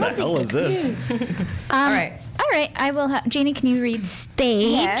 What the hell is this? All right. All right, I will have Janie. Can you read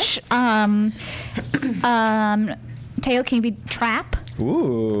stage? Yes. Teo, can you be Trap?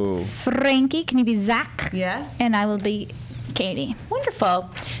 Ooh. Frankie, can you be Zach? Yes. And I will be Katie. Wonderful.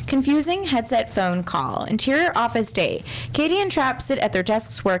 Confusing headset phone call. Interior office day. Katie and Trap sit at their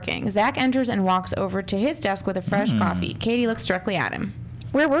desks working. Zach enters and walks over to his desk with a fresh coffee. Katie looks directly at him.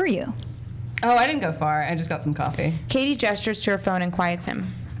 Where were you? Oh, I didn't go far. I just got some coffee. Katie gestures to her phone and quiets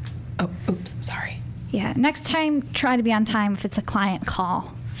him. Oh, oops. Sorry. Yeah, next time try to be on time if it's a client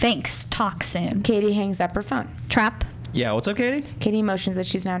call. Thanks. Talk soon. Katie hangs up her phone. Trap? Yeah, what's up, Katie? Katie motions that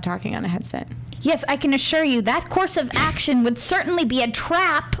she's now talking on a headset. Yes, I can assure you that course of action would certainly be a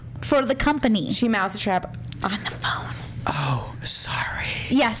trap for the company. She mouths to Trap on the phone. Oh, sorry.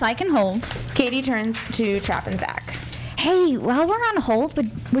 Yes, I can hold. Katie turns to Trap and Zach. Hey, while we're on hold,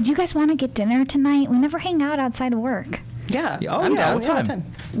 would you guys want to get dinner tonight? We never hang out outside of work. Yeah. Oh, I'm yeah, down. what Yeah, time?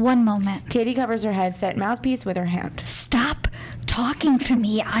 One moment. Katie covers her headset mouthpiece with her hand. Stop talking to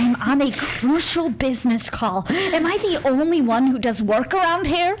me. I'm on a crucial business call. Am I the only one who does work around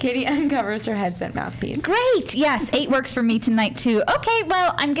here? Katie uncovers her headset mouthpiece. Great. Yes, 8 works for me tonight, too. Okay,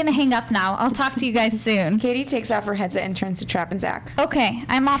 well, I'm going to hang up now. I'll talk to you guys soon. Katie takes off her headset and turns to Trap and Zach. Okay,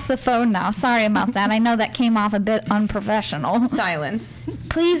 I'm off the phone now. Sorry about that. I know that came off a bit unprofessional. Silence.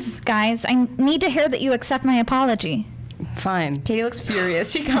 Please, guys, I need to hear that you accept my apology. Fine. Katie looks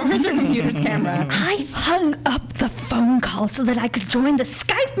furious. She covers her computer's camera. I hung up the phone call so that I could join the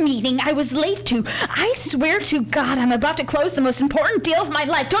Skype meeting I was late to. I swear to God, I'm about to close the most important deal of my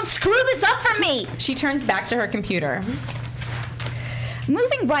life. Don't screw this up for me. She turns back to her computer.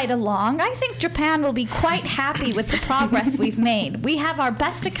 Moving right along, I think Japan will be quite happy with the progress we've made. We have our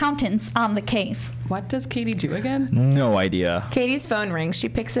best accountants on the case. What does Katie do again? No idea. Katie's phone rings. She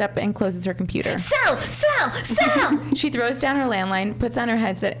picks it up and closes her computer. Sell! She throws down her landline, puts on her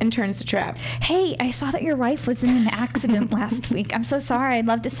headset, and turns to Trap. Hey, I saw that your wife was in an accident last week. I'm so sorry. I'd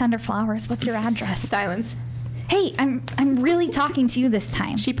love to send her flowers. What's your address? Silence. Hey, I'm really talking to you this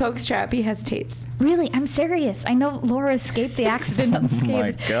time. She pokes Trap. He hesitates. Really, I'm serious. I know Laura escaped the accident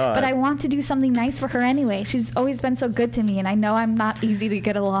unscathed, my God. but I want to do something nice for her anyway. She's always been so good to me, and I know I'm not easy to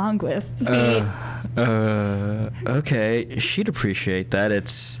get along with. Okay, she'd appreciate that.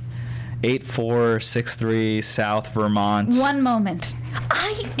 It's 8463 South Vermont. One moment.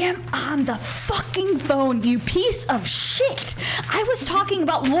 I am on the fucking phone, you piece of shit. I was talking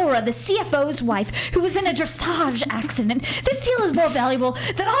about Laura, the CFO's wife, who was in a dressage accident. This deal is more valuable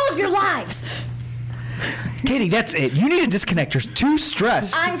than all of your lives. Katie, that's it. You need to disconnect. You're too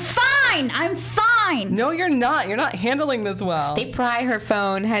stressed. I'm fine. I'm fine. No, you're not. You're not handling this well. They pry her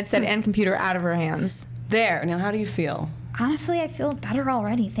phone, headset, and computer out of her hands. There. Now, how do you feel? Honestly, I feel better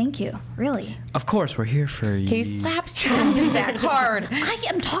already. Thank you. Really. Of course, we're here for you. Katie slaps Trap and Zach hard. I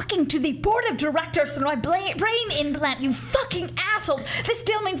am talking to the board of directors for my brain implant, you fucking assholes. This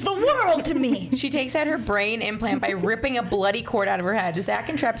deal means the world to me. She takes out her brain implant by ripping a bloody cord out of her head. Zach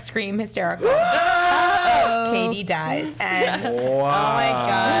and Trap scream hysterical. Katie dies. And Wow. oh my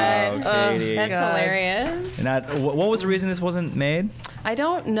God. Katie. That's God. hilarious. And what was the reason this wasn't made? I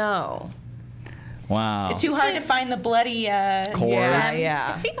don't know. Wow. It's too hard to find the bloody Cord.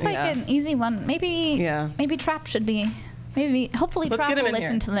 Yeah. It seems like yeah. an easy one. Maybe Trap should be. Hopefully Let's Trap get him will in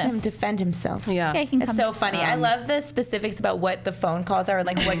listen here. to Let him this. defend himself. Yeah. Yeah, he can It's come so to- funny. I love the specifics about what the phone calls are,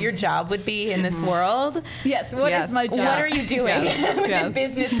 like what your job would be in this world. Yes, what Yes. is my job? What are you doing? Yes.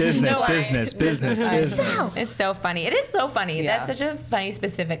 Business. Business, no, business, business. It's so funny. It is so funny. Yeah. That's such a funny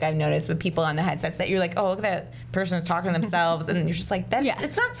specific I've noticed with people on the headsets that you're like, oh, look at that person talking to themselves, and you're just like, that's Yes.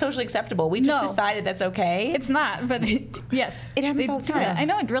 it's not socially acceptable. We just No. decided that's okay. It's not, but yes. It happens they all the do that. time. I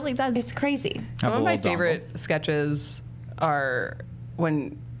know it really does. It's crazy. Some Have a of my little favorite sketches are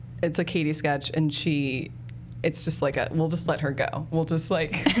when it's a Katie sketch and it's just like we'll just let her go. We'll just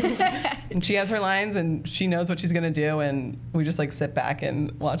like And she has her lines, and she knows what she's gonna do, and we just like sit back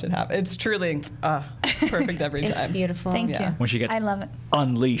and watch it happen. It's truly perfect every time. It's beautiful. Thank Yeah. you. When she gets I love it.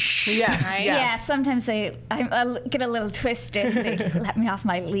 unleashed. Yeah, Right? Yeah, sometimes I get a little twisted. They let me off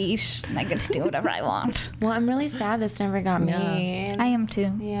my leash, and I get to do whatever I want. Well, I'm really sad this never got Yeah. made. I am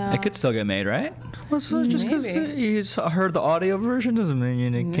too. Yeah. It could still get made, right? Well, so just because Maybe. you heard the audio version doesn't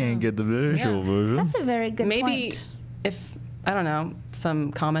mean you can't get the visual Yeah. version. That's a very good Maybe point. if I don't know,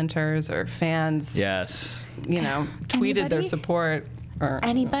 some commenters or fans, Yes. you know, tweeted their Anybody? support. Or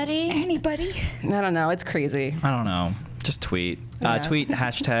Anybody? Anybody? I don't know. It's crazy. I don't know. Just tweet. Yeah. Tweet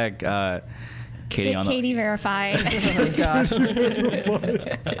hashtag Katie Get on the. Katie verified. Oh my god.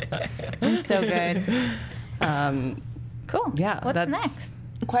 It's so good. Cool. Yeah, What's that's- next?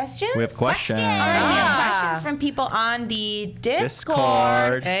 Questions? We have questions. All right, we have Ah. questions from people on the Discord.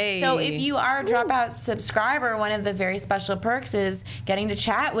 Discord. Hey. So if you are a Dropout subscriber, one of the very special perks is getting to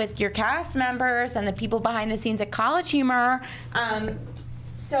chat with your cast members and the people behind the scenes at College Humor.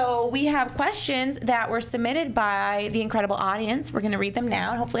 So we have questions that were submitted by the incredible audience. We're going to read them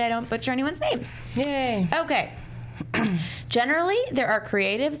now, and hopefully I don't butcher anyone's names. Yay. Okay. Generally, there are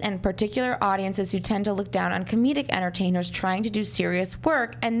creatives and particular audiences who tend to look down on comedic entertainers trying to do serious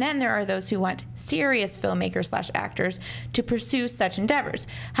work, and then there are those who want serious filmmakers/actors to pursue such endeavors.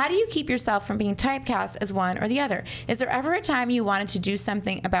 How do you keep yourself from being typecast as one or the other? Is there ever a time you wanted to do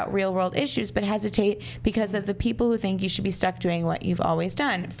something about real-world issues but hesitate because of the people who think you should be stuck doing what you've always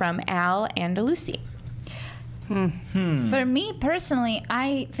done? From Al and Lucy. For me personally,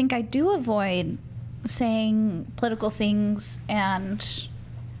 I think I do avoid saying political things, and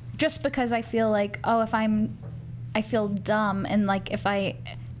just because I feel like, oh, if I feel dumb, and like if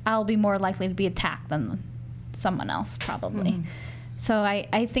I'll be more likely to be attacked than someone else probably. So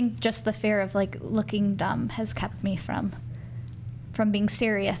I think just the fear of like looking dumb has kept me from being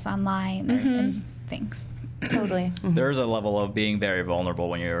serious online and things. Totally. There's a level of being very vulnerable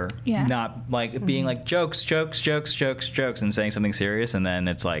when you're Yeah. not like being like jokes, and saying something serious, and then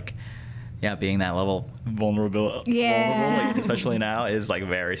it's like, yeah, being that level vulnerable, like, especially now, is like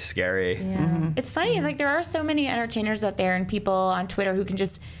very scary. Yeah. It's funny, like there are so many entertainers out there and people on Twitter who can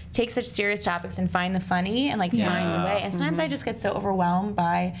just take such serious topics and find the funny and like find the way. And sometimes I just get so overwhelmed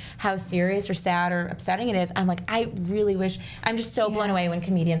by how serious or sad or upsetting it is. I'm like, I really wish, I'm just so blown away when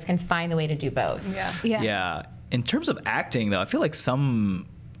comedians can find the way to do both. Yeah. In terms of acting, though, I feel like some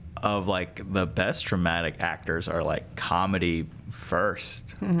of like the best dramatic actors are like comedy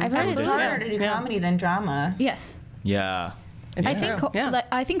first. I've heard it's harder to do comedy than drama. Yes. Yeah. I think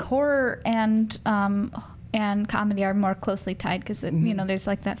I think horror and comedy are more closely tied because you know there's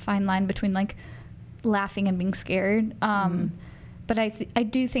like that fine line between like laughing and being scared. But I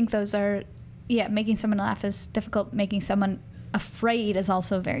do think those are making someone laugh is difficult. Making someone afraid is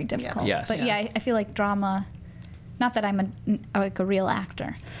also very difficult. Yes. But I feel like drama. Not that I'm a real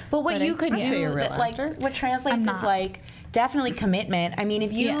actor. But what you could say you're a do, real that, like actor. what translates I'm is not. like definitely commitment. I mean,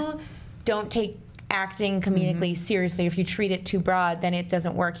 if you don't take acting comedically seriously, if you treat it too broad, then it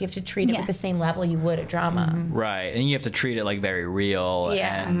doesn't work. You have to treat it with the same level you would a drama. Right. And you have to treat it like very real,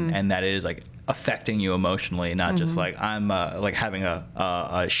 and that it is like affecting you emotionally, not just like I'm like having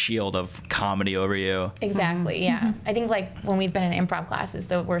a shield of comedy over you. Exactly. Yeah. I think like when we've been in improv classes,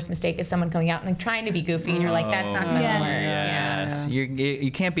 the worst mistake is someone coming out and like trying to be goofy, and you're like, that's not gonna work. Yes.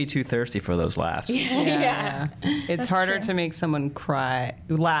 You can't be too thirsty for those laughs. Yeah. It's That's harder true. to make someone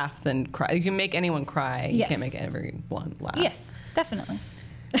laugh than cry. You can make anyone cry. You Yes. can't make everyone laugh. Yes, definitely.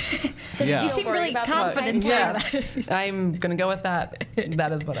 Yeah. You seem really confident. Yes. I'm going to go with that.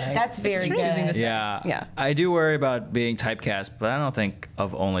 That is what I That's very am choosing to good. say. Yeah. I do worry about being typecast, but I don't think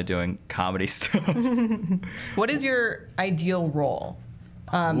of only doing comedy stuff. What is your ideal role?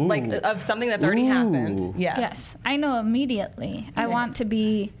 Like of something that's already happened. Yes. Yes, I know immediately. I want to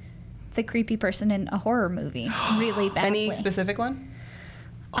be the creepy person in a horror movie really badly. Any specific one?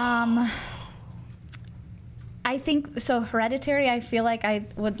 I think so. Hereditary. I feel like I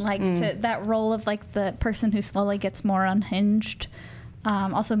would like to that role of like the person who slowly gets more unhinged.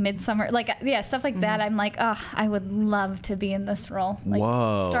 Also, Midsummer, like stuff like that. I'm like, oh, I would love to be in this role. Like,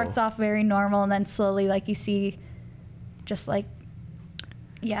 Whoa. starts off very normal and then slowly, like you see, just like,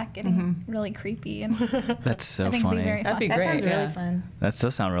 getting really creepy and That's so I think funny. it'd be very That'd fun. be That great. sounds yeah. really fun. That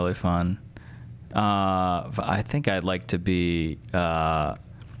does sound really fun. I think I'd like to be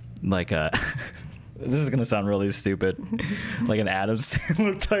like a. This is gonna sound really stupid, like an Adam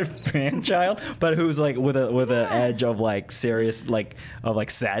Sandler type man child, but who's like with an edge of like serious, like of like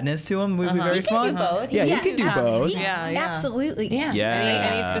sadness to him. Would be very You can fun. do both. Yeah, Yes, you can do both. Yeah. Absolutely. Yeah.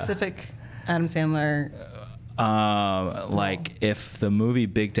 Yeah. Any specific Adam Sandler? Like if the movie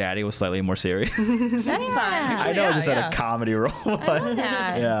Big Daddy was slightly more serious. That's fun. I know I just had a comedy role. I love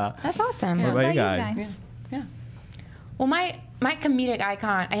that. Yeah. That's awesome. What about you guys? Yeah. Well, my comedic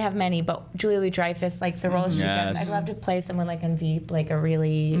icon, I have many, but Julia Louis-Dreyfus, like the role she gets, Yes. I'd love to play someone like on Veep, like a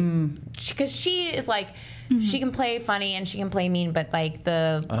really, because she is like, she can play funny and she can play mean, but like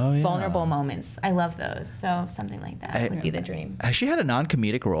the vulnerable moments, I love those. So something like that would be the dream. Has she had a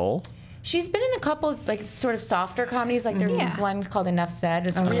non-comedic role? She's been in a couple like sort of softer comedies, like there's this one called Enough Said.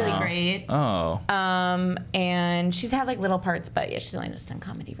 It's really great. Oh. And she's had like little parts, but yeah, she's only just done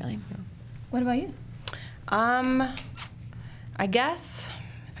comedy really. What about you? I guess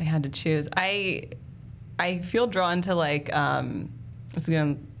if I had to choose, I feel drawn to like this is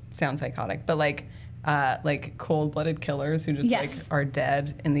gonna sound psychotic, but like cold-blooded killers who just like are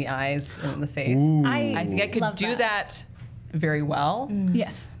dead in the eyes and in the face. I think I could love do that very well.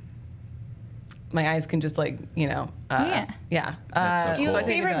 Yes. My eyes can just like yeah. That's so Do you cool. have a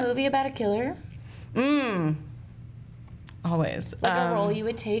favorite movie about a killer? Always Like a role you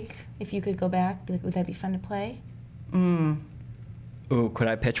would take if you could go back? Like, would that be fun to play? Ooh, could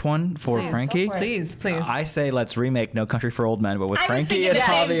I pitch one for Frankie? Please. I say let's remake No Country for Old Men, but with I was Frankie thinking and the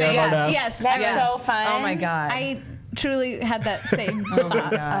same Javier thing. Bardem. Yes. That's so fun. Oh my god. I truly had that same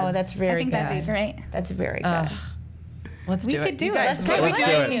thought. Oh, that's very I think good. that'd be great. That's very good. Let's We do it. could do You it. guys Let's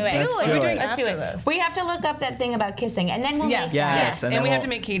do do it. it. Let's do Do it. it. Let's do After it. this. We have to look up that thing about kissing, and then we'll Yes. make Yes. that. And And then we have we'll- to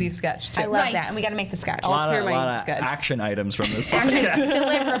make Katie's sketch too. I love Right. that, and we got to make the sketch. A lot clear my of sketch. action items from this podcast.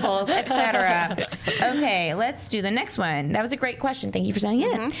 Deliverables, etc. Okay, let's do the next one. That was a great question. Thank you for sending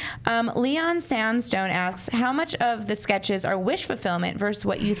it in. Leon Soundstone asks, how much of the sketches are wish fulfillment versus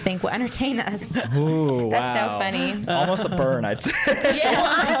what you think will entertain us? Ooh, That's so wow. funny. Almost a burn, I'd say. Yeah,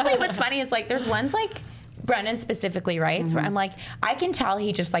 well, honestly, what's funny is like there's ones like Brennan specifically writes where I'm like, I can tell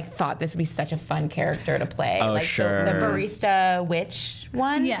he just like thought this would be such a fun character to play. Oh, like sure. the barista witch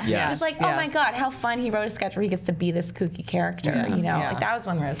one. Yeah. Yes. I was like, oh my Yes. God, how fun he wrote a sketch where he gets to be this kooky character. You know, Yeah. like that was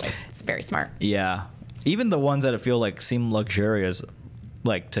one where I was like, it's very smart. Yeah. Even the ones that I feel like seem luxurious,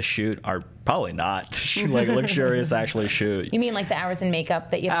 like to shoot, are probably not like luxurious to actually shoot. You mean like the hours in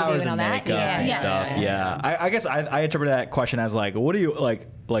makeup that you have to do Hours and all and that? makeup and Yeah. stuff. Yeah. I guess I interpret that question as like, what do you like?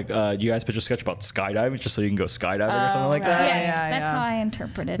 Do you guys pitch a sketch about skydiving just so you can go skydiving or something like that? Yes, Yeah, that's yeah. how I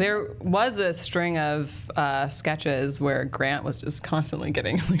interpreted it. There was a string of sketches where Grant was just constantly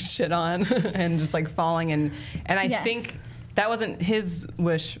getting like shit on and just like falling and I Yes. think that wasn't his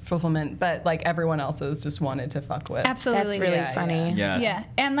wish fulfillment, but like everyone else's just wanted to fuck with. Absolutely. That's really Yeah, funny. Yes. Yeah,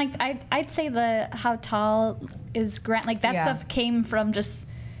 and like I'd say the how tall is Grant, like that Yeah. stuff came from just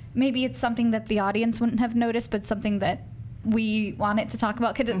maybe it's something that the audience wouldn't have noticed, but something that we wanted to talk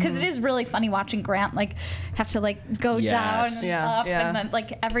about because it is really funny watching Grant like have to like go down Yes. and Yeah, up yeah. and then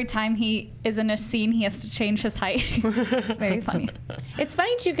like every time he is in a scene he has to change his height. It's very funny. It's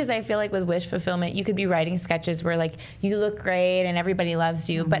funny too because I feel like with wish fulfillment, you could be writing sketches where like you look great and everybody loves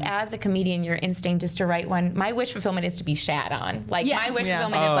you, but as a comedian, your instinct is to write one. My wish fulfillment is to be shat on. Like Yes. my wish Yeah.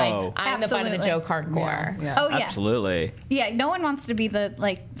 fulfillment is Oh. like I'm the butt of the Absolutely. joke hardcore. Yeah. Oh yeah. Absolutely. Yeah, no one wants to be the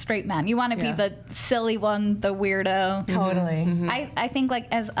like straight man. You want to Yeah. be the silly one, the weirdo. Totally. I think like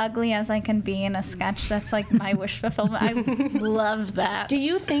as ugly as I can be in a sketch, that's like my wish fulfillment. I love that. Do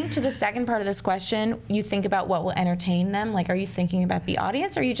you think to the second part of this question, you think about what will entertain them? Like, are you thinking about the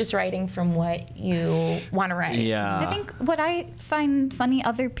audience, or are you just writing from what you want to write? Yeah. I think what I find funny,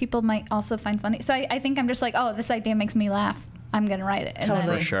 other people might also find funny. So I think I'm just like, oh, this idea makes me laugh. I'm gonna write it. And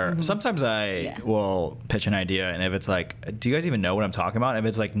Totally. For sure. Sometimes I will pitch an idea, and if it's like, do you guys even know what I'm talking about? If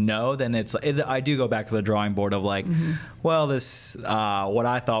it's like, no, then I do go back to the drawing board of like, well, this, what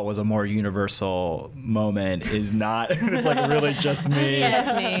I thought was a more universal moment is not, it's like really just me.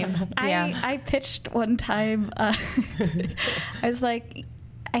 Yes, me. Yeah. I pitched one time. I was like,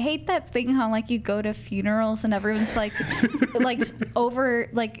 I hate that thing how like you go to funerals and everyone's like over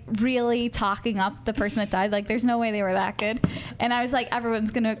like really talking up the person that died. Like there's no way they were that good. And I was like,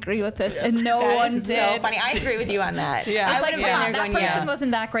 everyone's gonna agree with this, and no That one is did. so funny. I agree with you on that. Yeah. I I was would like, have come been on, there that going, person yeah.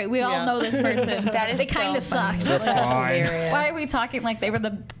 wasn't that great. We all Yeah. know this person. That is they kind of so funny. sucked. That's fine. hilarious. Why are we talking like they were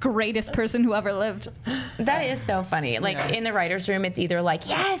the greatest person who ever lived? That is so funny. Like in the writer's room, it's either like,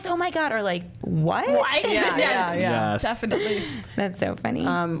 yes, oh my God, or like, what? Right? Yeah, yeah, yeah. Yes. Definitely. That's so funny.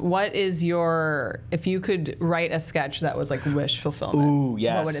 What is if you could write a sketch that was like wish fulfillment? Ooh,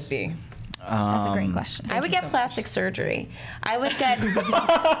 yes. What would it be? That's a great question. I would get plastic surgery. I would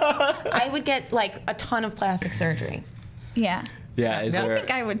get like a ton of plastic surgery. Yeah. Yeah, is I there?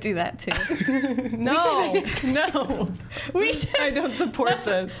 think I would do that too. No. We should. I don't support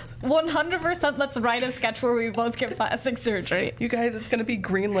this. 100%. Let's write a sketch where we both get plastic surgery. You guys, it's gonna be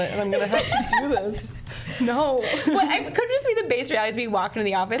greenlit, and I'm gonna have to do this. No. Well, it could just be the base reality is we walk into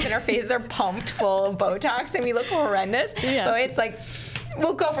the office and our faces are pumped full of Botox and we look horrendous. Yeah. But it's like,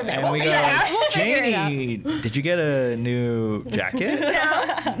 we'll go from there. And We'll we go, figure it out. We'll figure it out. Janie, did you get a new jacket?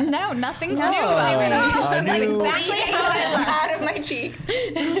 No, nothing's No. new. A new, Exactly how I look out of my cheeks.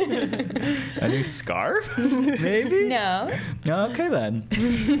 a new scarf? Maybe? No. Okay then.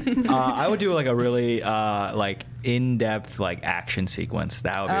 I would do like a really like in-depth like action sequence.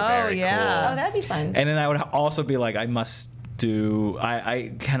 That would be very yeah. cool. Oh, that'd be fun. And then I would also be like,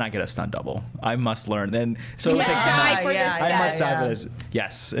 I cannot get a stunt double. I must learn. Then so it's like Die months. for this. I must die for yeah. this.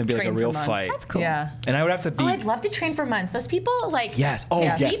 Yes, it'd be like Train a for real months. fight. That's cool. Yeah. And I would have to be. Oh, I'd love to train for months. Those people like Yes. Oh,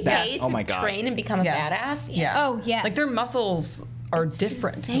 Yeah. yes. be That. paid Oh to my God. train and become a Yes. badass. Yeah. Oh, yes. Like their muscles are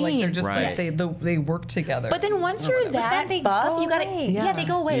different. Like they're just Right. like they work together. But then once you're that they buff, go you gotta away. yeah, they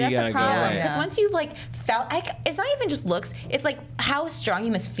go away. You That's gotta the go problem. away. Because Yeah. once you've like felt, it's not even just looks. It's like how strong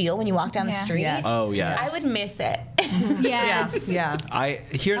you must feel when you walk down the Yeah. street. Yes. Oh yes. I would miss it. Yes. yeah.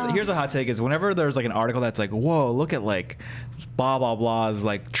 Here's a hot take is whenever there's like an article that's like, whoa, look at like blah blah blah's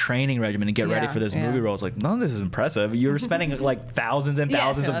like training regimen and get ready Yeah, for this yeah. movie role. It's like none of this is impressive. You're spending like thousands and Yes.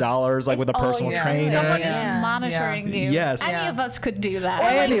 thousands of Yes. dollars like with a It's all personal your- trainer. Someone Yeah. is monitoring you. Yes. Any Yeah. of us could do that.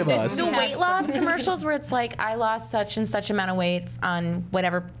 Any of us. The weight loss commercials where it's like I lost such and such amount of weight on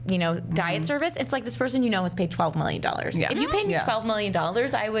whatever diet service. It's like this person was paid $12 million. Yeah. If you paid me Yeah. $12 million,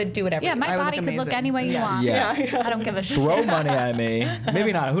 I would do whatever. Yeah, you my I would body look could look amazing. any way you Yeah. want. Yeah. I don't give a shit. Throw money at me.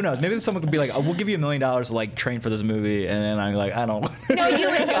 Maybe not. Who knows? Maybe someone could be like, oh, we'll give you $1 million to like train for this movie, and then I'm like, I don't. No, you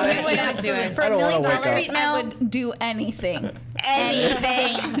would do We it. would You would do absolutely. it. For I $1 don't wanna million, wake up. I would do anything.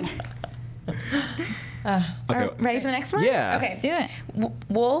 Anything. Okay. Ready for the next one? Yeah. Okay. Let's do it.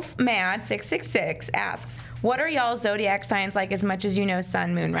 Wolf Mad 666 asks, "What are y'all zodiac signs like as much as you know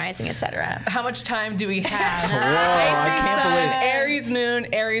sun, moon, rising, etc.?" How much time do we have? Whoa, I can't believe it. Aries moon,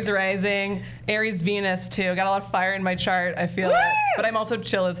 Aries rising, Aries Venus too. Got a lot of fire in my chart. I feel it, but I'm also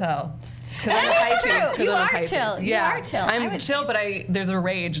chill as hell. Because I'm a That is Pisces. true. 'cause You I'm a are Pisces. chill. You Yeah. are chill. I I'm would chill, but there's a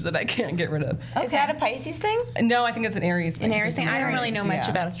rage that I can't get rid of. Is that a Pisces thing? No, I think it's an Aries thing. An Aries thing? I don't really know much Yeah.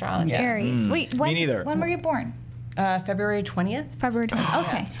 about astrology. Yeah. Aries. Wait, when, neither. when were you born? February 20th. February 20th.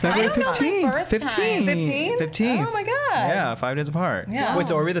 Okay. February I don't know my 15th. birth 15. time. 15? Oh my God. Yeah, 5 days apart. Yeah. Wait,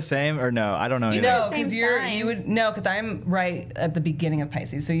 so are we the same or no? I don't know. either. No, Same because sign. because I'm right at the beginning of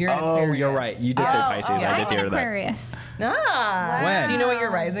Pisces. So you're. an Oh, Aquarius. you're right. You did say Pisces. I I'm did an hear that. Aquarius. Ah. When? Do you know what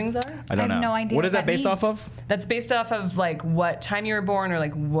your risings are? I don't I have know. no idea What what is that that based off means. of? That's based off of like what time you were born or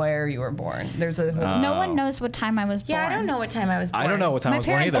like where you were born. There's a. No one knows what time I was born. Yeah, I don't know what time I was born. I don't know what time My I was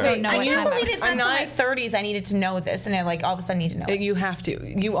born parents either. don't know I what can't time I believe was it's I'm until not- my 30s I needed to know this, and I all of a sudden need to know. You have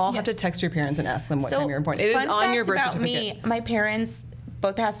to. You all have to text your parents and ask them what time you were born. It is fun on your fact birth about certificate. me, my parents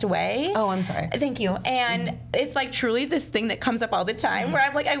both passed away. Oh, I'm sorry. Thank you. And it's like truly this thing that comes up all the time where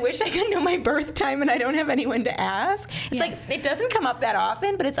I'm like, I wish I could know my birth time and I don't have anyone to ask. It's like, it doesn't come up that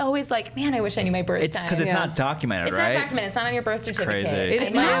often, but it's always like, man, I wish I knew my birth It's time. because it's Yeah. not documented, It's right? not documented. It's not on your birth certificate. crazy.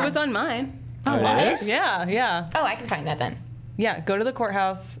 It I know. was on mine. Oh, it is? Yeah, yeah. Oh, I can find that then. Yeah, go to the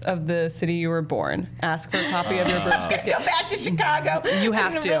courthouse of the city you were born. Ask for a copy of your birth certificate. Go back to Chicago. You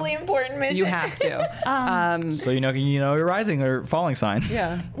have It's to. a really important mission. You have to. So you know your rising or falling sign.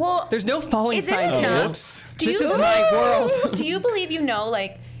 Yeah. Well, There's no falling is it sign. enough? here. Whoops. This is my world. Do you believe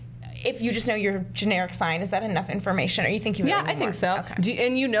like, if you just know your generic sign, is that enough information, or you think you? Yeah, really I need think more? so. Okay.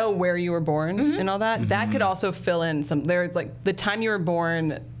 And you know where you were born and all that. That could also fill in some. There's like the time you were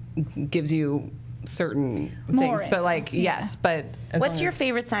born gives you certain More things, but like info, yes, but as What's long your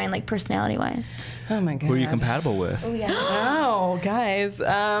favorite sign, like personality-wise? as- oh my god. Who are you compatible with? Oh, guys.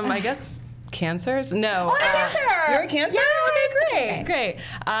 I guess cancers. No. Oh, I'm a Cancer! You're a Cancer. Yes! Okay, great.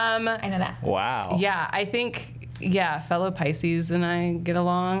 I know that. Wow. Yeah, I think fellow Pisces and I get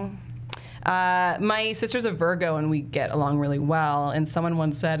along. My sister's a Virgo and we get along really well. And someone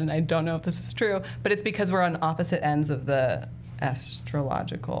once said, and I don't know if this is true, but it's because we're on opposite ends of the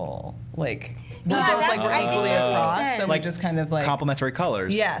astrological, like we're Yeah, both like that's- we're I think equally that makes across, so sense. we just kind of like Complementary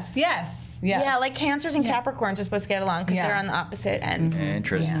colors. yes. Yeah, like Cancers and Capricorns are supposed to get along because Yeah. they're on the opposite ends.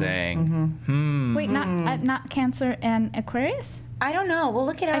 Interesting. Wait, not Cancer and Aquarius? I don't know. We'll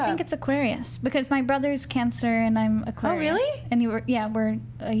look it up. I think it's Aquarius because my brother's Cancer and I'm Aquarius. really? And we're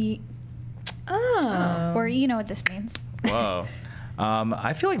Oh. or you know what this means. Whoa.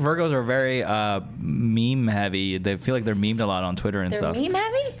 I feel like Virgos are very meme heavy. They feel like they're memed a lot on Twitter and They're stuff. meme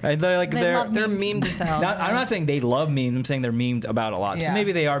heavy? They're love They're memes. memed as hell. I'm not saying they love memes. I'm saying they're memed about a lot. So Yeah.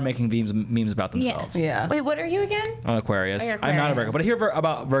 maybe they are making memes about themselves. Yeah. Wait, what are you again? I'm Aquarius. Oh, you're I'm not a Aquarius. Virgo, but I hear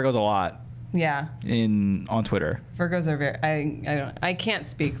about Virgos a lot Yeah. on Twitter. Virgos are very. I can't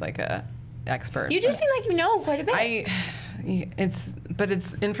speak like a expert. You do seem like you know quite a bit. But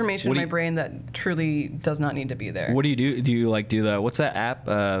it's information What in do my you- brain that truly does not need to be there. What do you do? Do you like do the what's that app?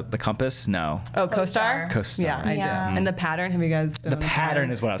 The Compass? No. Oh, Co-Star? CoStar? CoStar. Yeah, I Yeah. do. And the pattern, have you guys been The on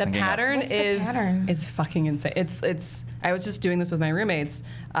pattern is what I was the thinking of. pattern What's the is pattern? is fucking insane. It's I was just doing this with my roommates.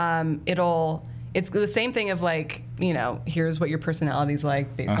 It's the same thing of like, here's what your personality's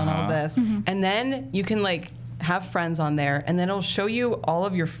like based on all of this. And then you can like have friends on there, and then it'll show you all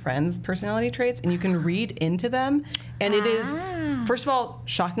of your friends' personality traits, and you can read into them. And it is, first of all,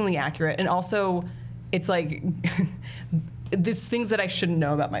 shockingly accurate, and also it's like it's things that I shouldn't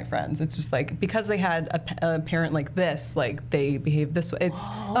know about my friends. It's just like because they had a parent like this, like they behave this way. It's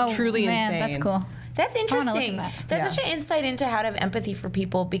truly man, insane. That's cool. That's wanna look at interesting. that. That's Yeah. such an insight into how to have empathy for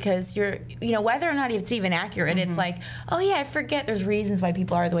people because you're, whether or not it's even accurate, it's like, oh yeah, I forget there's reasons why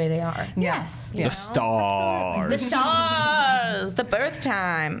people are the way they are. Yes. The stars. The stars, the birth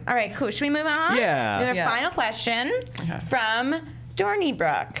time. All right, cool. Should we move on? Yeah. We have a Yeah. final question from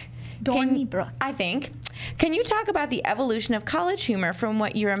Dornybrook. Dornybrook. I think. Can you talk about the evolution of college humor from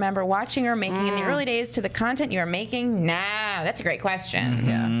what you remember watching or making in the early days to the content you are making now? That's a great question.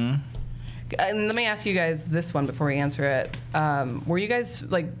 Yeah. And let me ask you guys this one before we answer it. Were you guys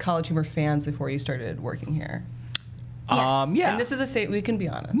like College Humor fans before you started working here? Yes. Yeah. And this is we can be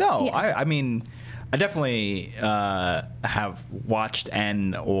honest. No, Yes. I mean, I definitely have watched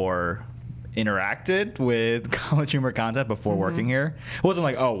or interacted with College Humor content before working here. It wasn't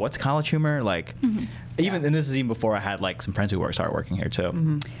like, oh, what's College Humor? Like, even and this is even before I had like some friends who started working here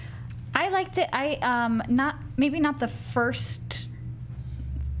too. I liked it. Maybe not the first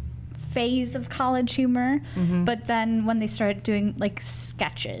phase of College Humor, but then when they started doing like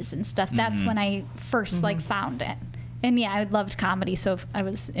sketches and stuff, that's when I first like found it. And yeah, I loved comedy, so I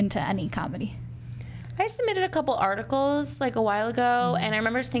was into any comedy. I submitted a couple articles like a while ago, and I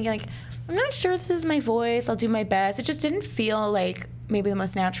remember just thinking like, I'm not sure this is my voice. I'll do my best. It just didn't feel like maybe the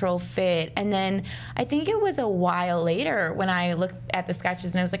most natural fit. And then I think it was a while later when I looked at the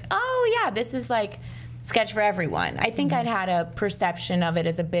sketches and I was like, oh yeah, this is like sketch for everyone. I think I'd had a perception of it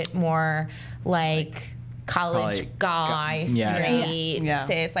as a bit more like college Like, guy, yes. straight, Yes. Yeah.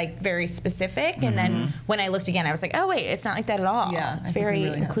 cis, like very specific. And then when I looked again, I was like, oh wait, it's not like that at all. Yeah, It's I think very we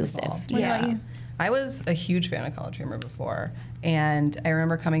really have inclusive. evolved. What about you? I was a huge fan of College Humor before, and I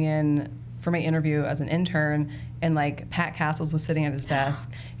remember coming in for my interview as an intern, and like Pat Castles was sitting at his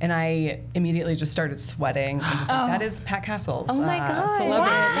desk, and I immediately just started sweating. And just like, that is Pat Castles. Oh my God. celebrity.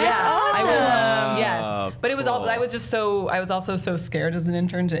 Wow, that's I awesome. was yes, but it was all. Cool. I was just so. I was also so scared as an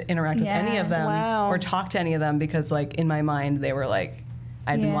intern to interact with any of Yes. them Wow. or talk to any of them because like in my mind they were like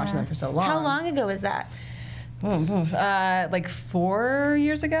I'd been watching them for so long. How long ago was that? Like 4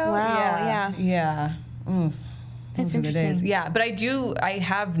 years ago. Wow, Yeah. Oof. That's Those were the days. interesting. Yeah, but I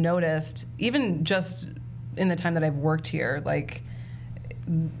have noticed, even just in the time that I've worked here, like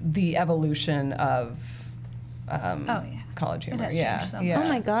the evolution of College Humor. has Yeah. changed so Yeah. Oh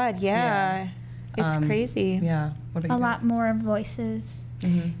my God, yeah. It's crazy. Yeah. What about A you lot guys? more voices,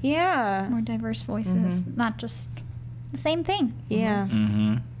 Yeah. more diverse voices, not just the same thing. Yeah.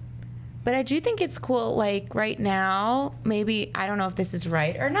 Mm-hmm. But I do think it's cool, like right now, maybe, I don't know if this is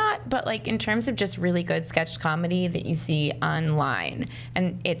right or not, but like in terms of just really good sketch comedy that you see online,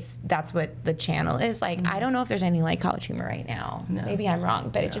 and that's what the channel is. Like, I don't know if there's anything like College Humor right now. No. Maybe I'm wrong,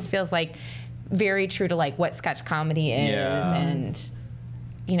 but it just feels like very true to like what sketch comedy is. Yeah. And,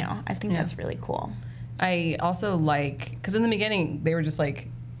 I think that's really cool. I also like, because in the beginning they were just like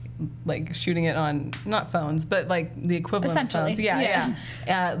shooting it on not phones but like the equivalent of Essentially,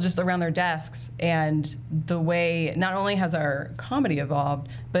 phones just around their desks, and the way not only has our comedy evolved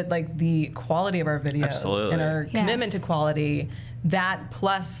but like the quality of our videos Absolutely. and our Yes. commitment to quality, that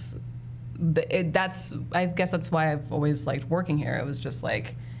plus that's I guess that's why I've always liked working here. It was just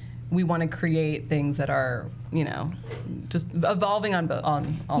like we want to create things that are just evolving on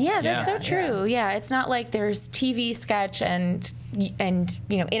all Yeah, sides. that's so Yeah. true. Yeah, it's not like there's TV sketch and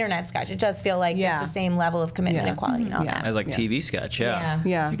internet sketch. It does feel like Yeah. it's the same level of commitment Yeah. and quality and all Yeah. that. As like TV sketch, yeah.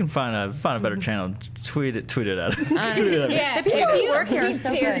 Yeah. You can find a better channel. Tweet it at us. Tweet it at me. Yeah, The people who work here are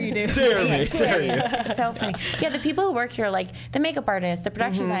so dare good. you do. Dare me, dare you. It's so funny. Yeah, the people who work here, like the makeup artists, the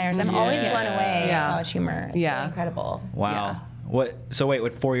production designers, I'm always Yes. blown away Yeah. at College Humor. It's Yeah. really incredible. Wow. So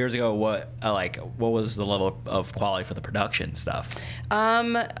wait, 4 years ago, what was the level of quality for the production stuff?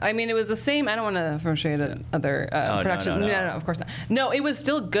 I mean, it was the same. I don't want to throw shade at other production. No, of course not. No, it was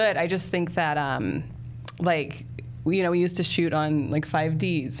still good. I just think that, we used to shoot on like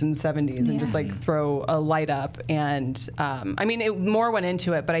 5Ds and 70s and just like throw a light up. And I mean, it more went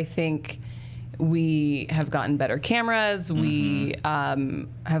into it, but I think we have gotten better cameras. We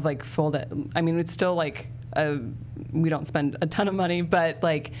have like it's still like, we don't spend a ton of money, but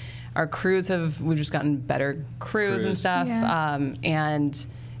like our crews we've just gotten better crews and stuff. Yeah. And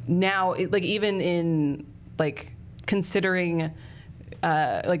now even in like considering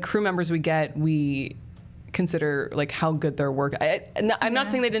like crew members we consider like how good their work. I'm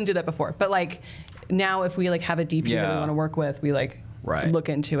not saying they didn't do that before, but like now if we like have a DP that we want to work with, we like look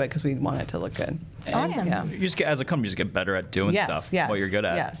into it because we want it to look good. Awesome. You just get, as a company, you just get better at doing stuff. What you're good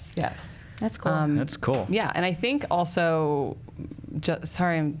at. Yes. That's cool. That's cool. Yeah, and I think also,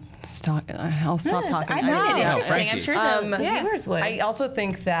 sorry, I'll stop talking. I find it interesting. Frankie. I'm sure the viewers would. I also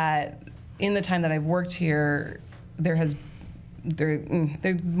think that in the time that I've worked here, there's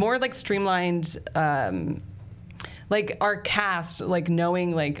more like streamlined, like our cast, like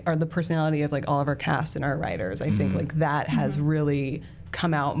knowing like the personality of like all of our cast and our writers. I think like that has really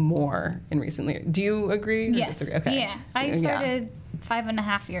come out more in recent years. Do you agree? Yes. Or disagree? Okay. Yeah, I started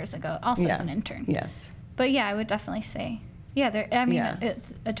 5.5 years ago, also as an intern. Yes. But yeah, I would definitely say,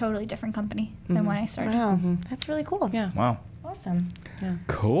 it's a totally different company than when I started. Wow, that's really cool. Yeah. Wow. Awesome. Yeah.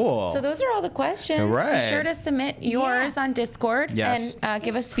 Cool. So those are all the questions. All right. Be sure to submit yours on Discord and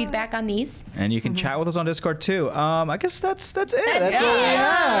give us feedback on these. And you can chat with us on Discord too. I guess that's it. That's what we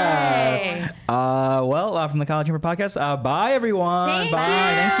have. From the College Humor Podcast. Bye everyone.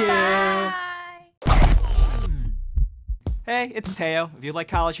 Thank you. Hey, it's Teo. If you like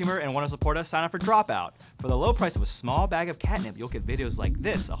College Humor and want to support us, sign up for Dropout. For the low price of a small bag of catnip, you'll get videos like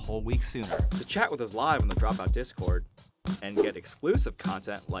this a whole week sooner. To chat with us live on the Dropout Discord and get exclusive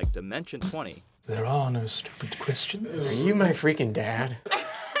content like Dimension 20. There are no stupid questions. Are you my freaking dad?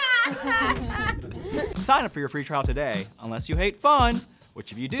 Sign up for your free trial today, unless you hate fun,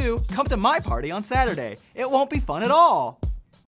 which if you do, come to my party on Saturday. It won't be fun at all.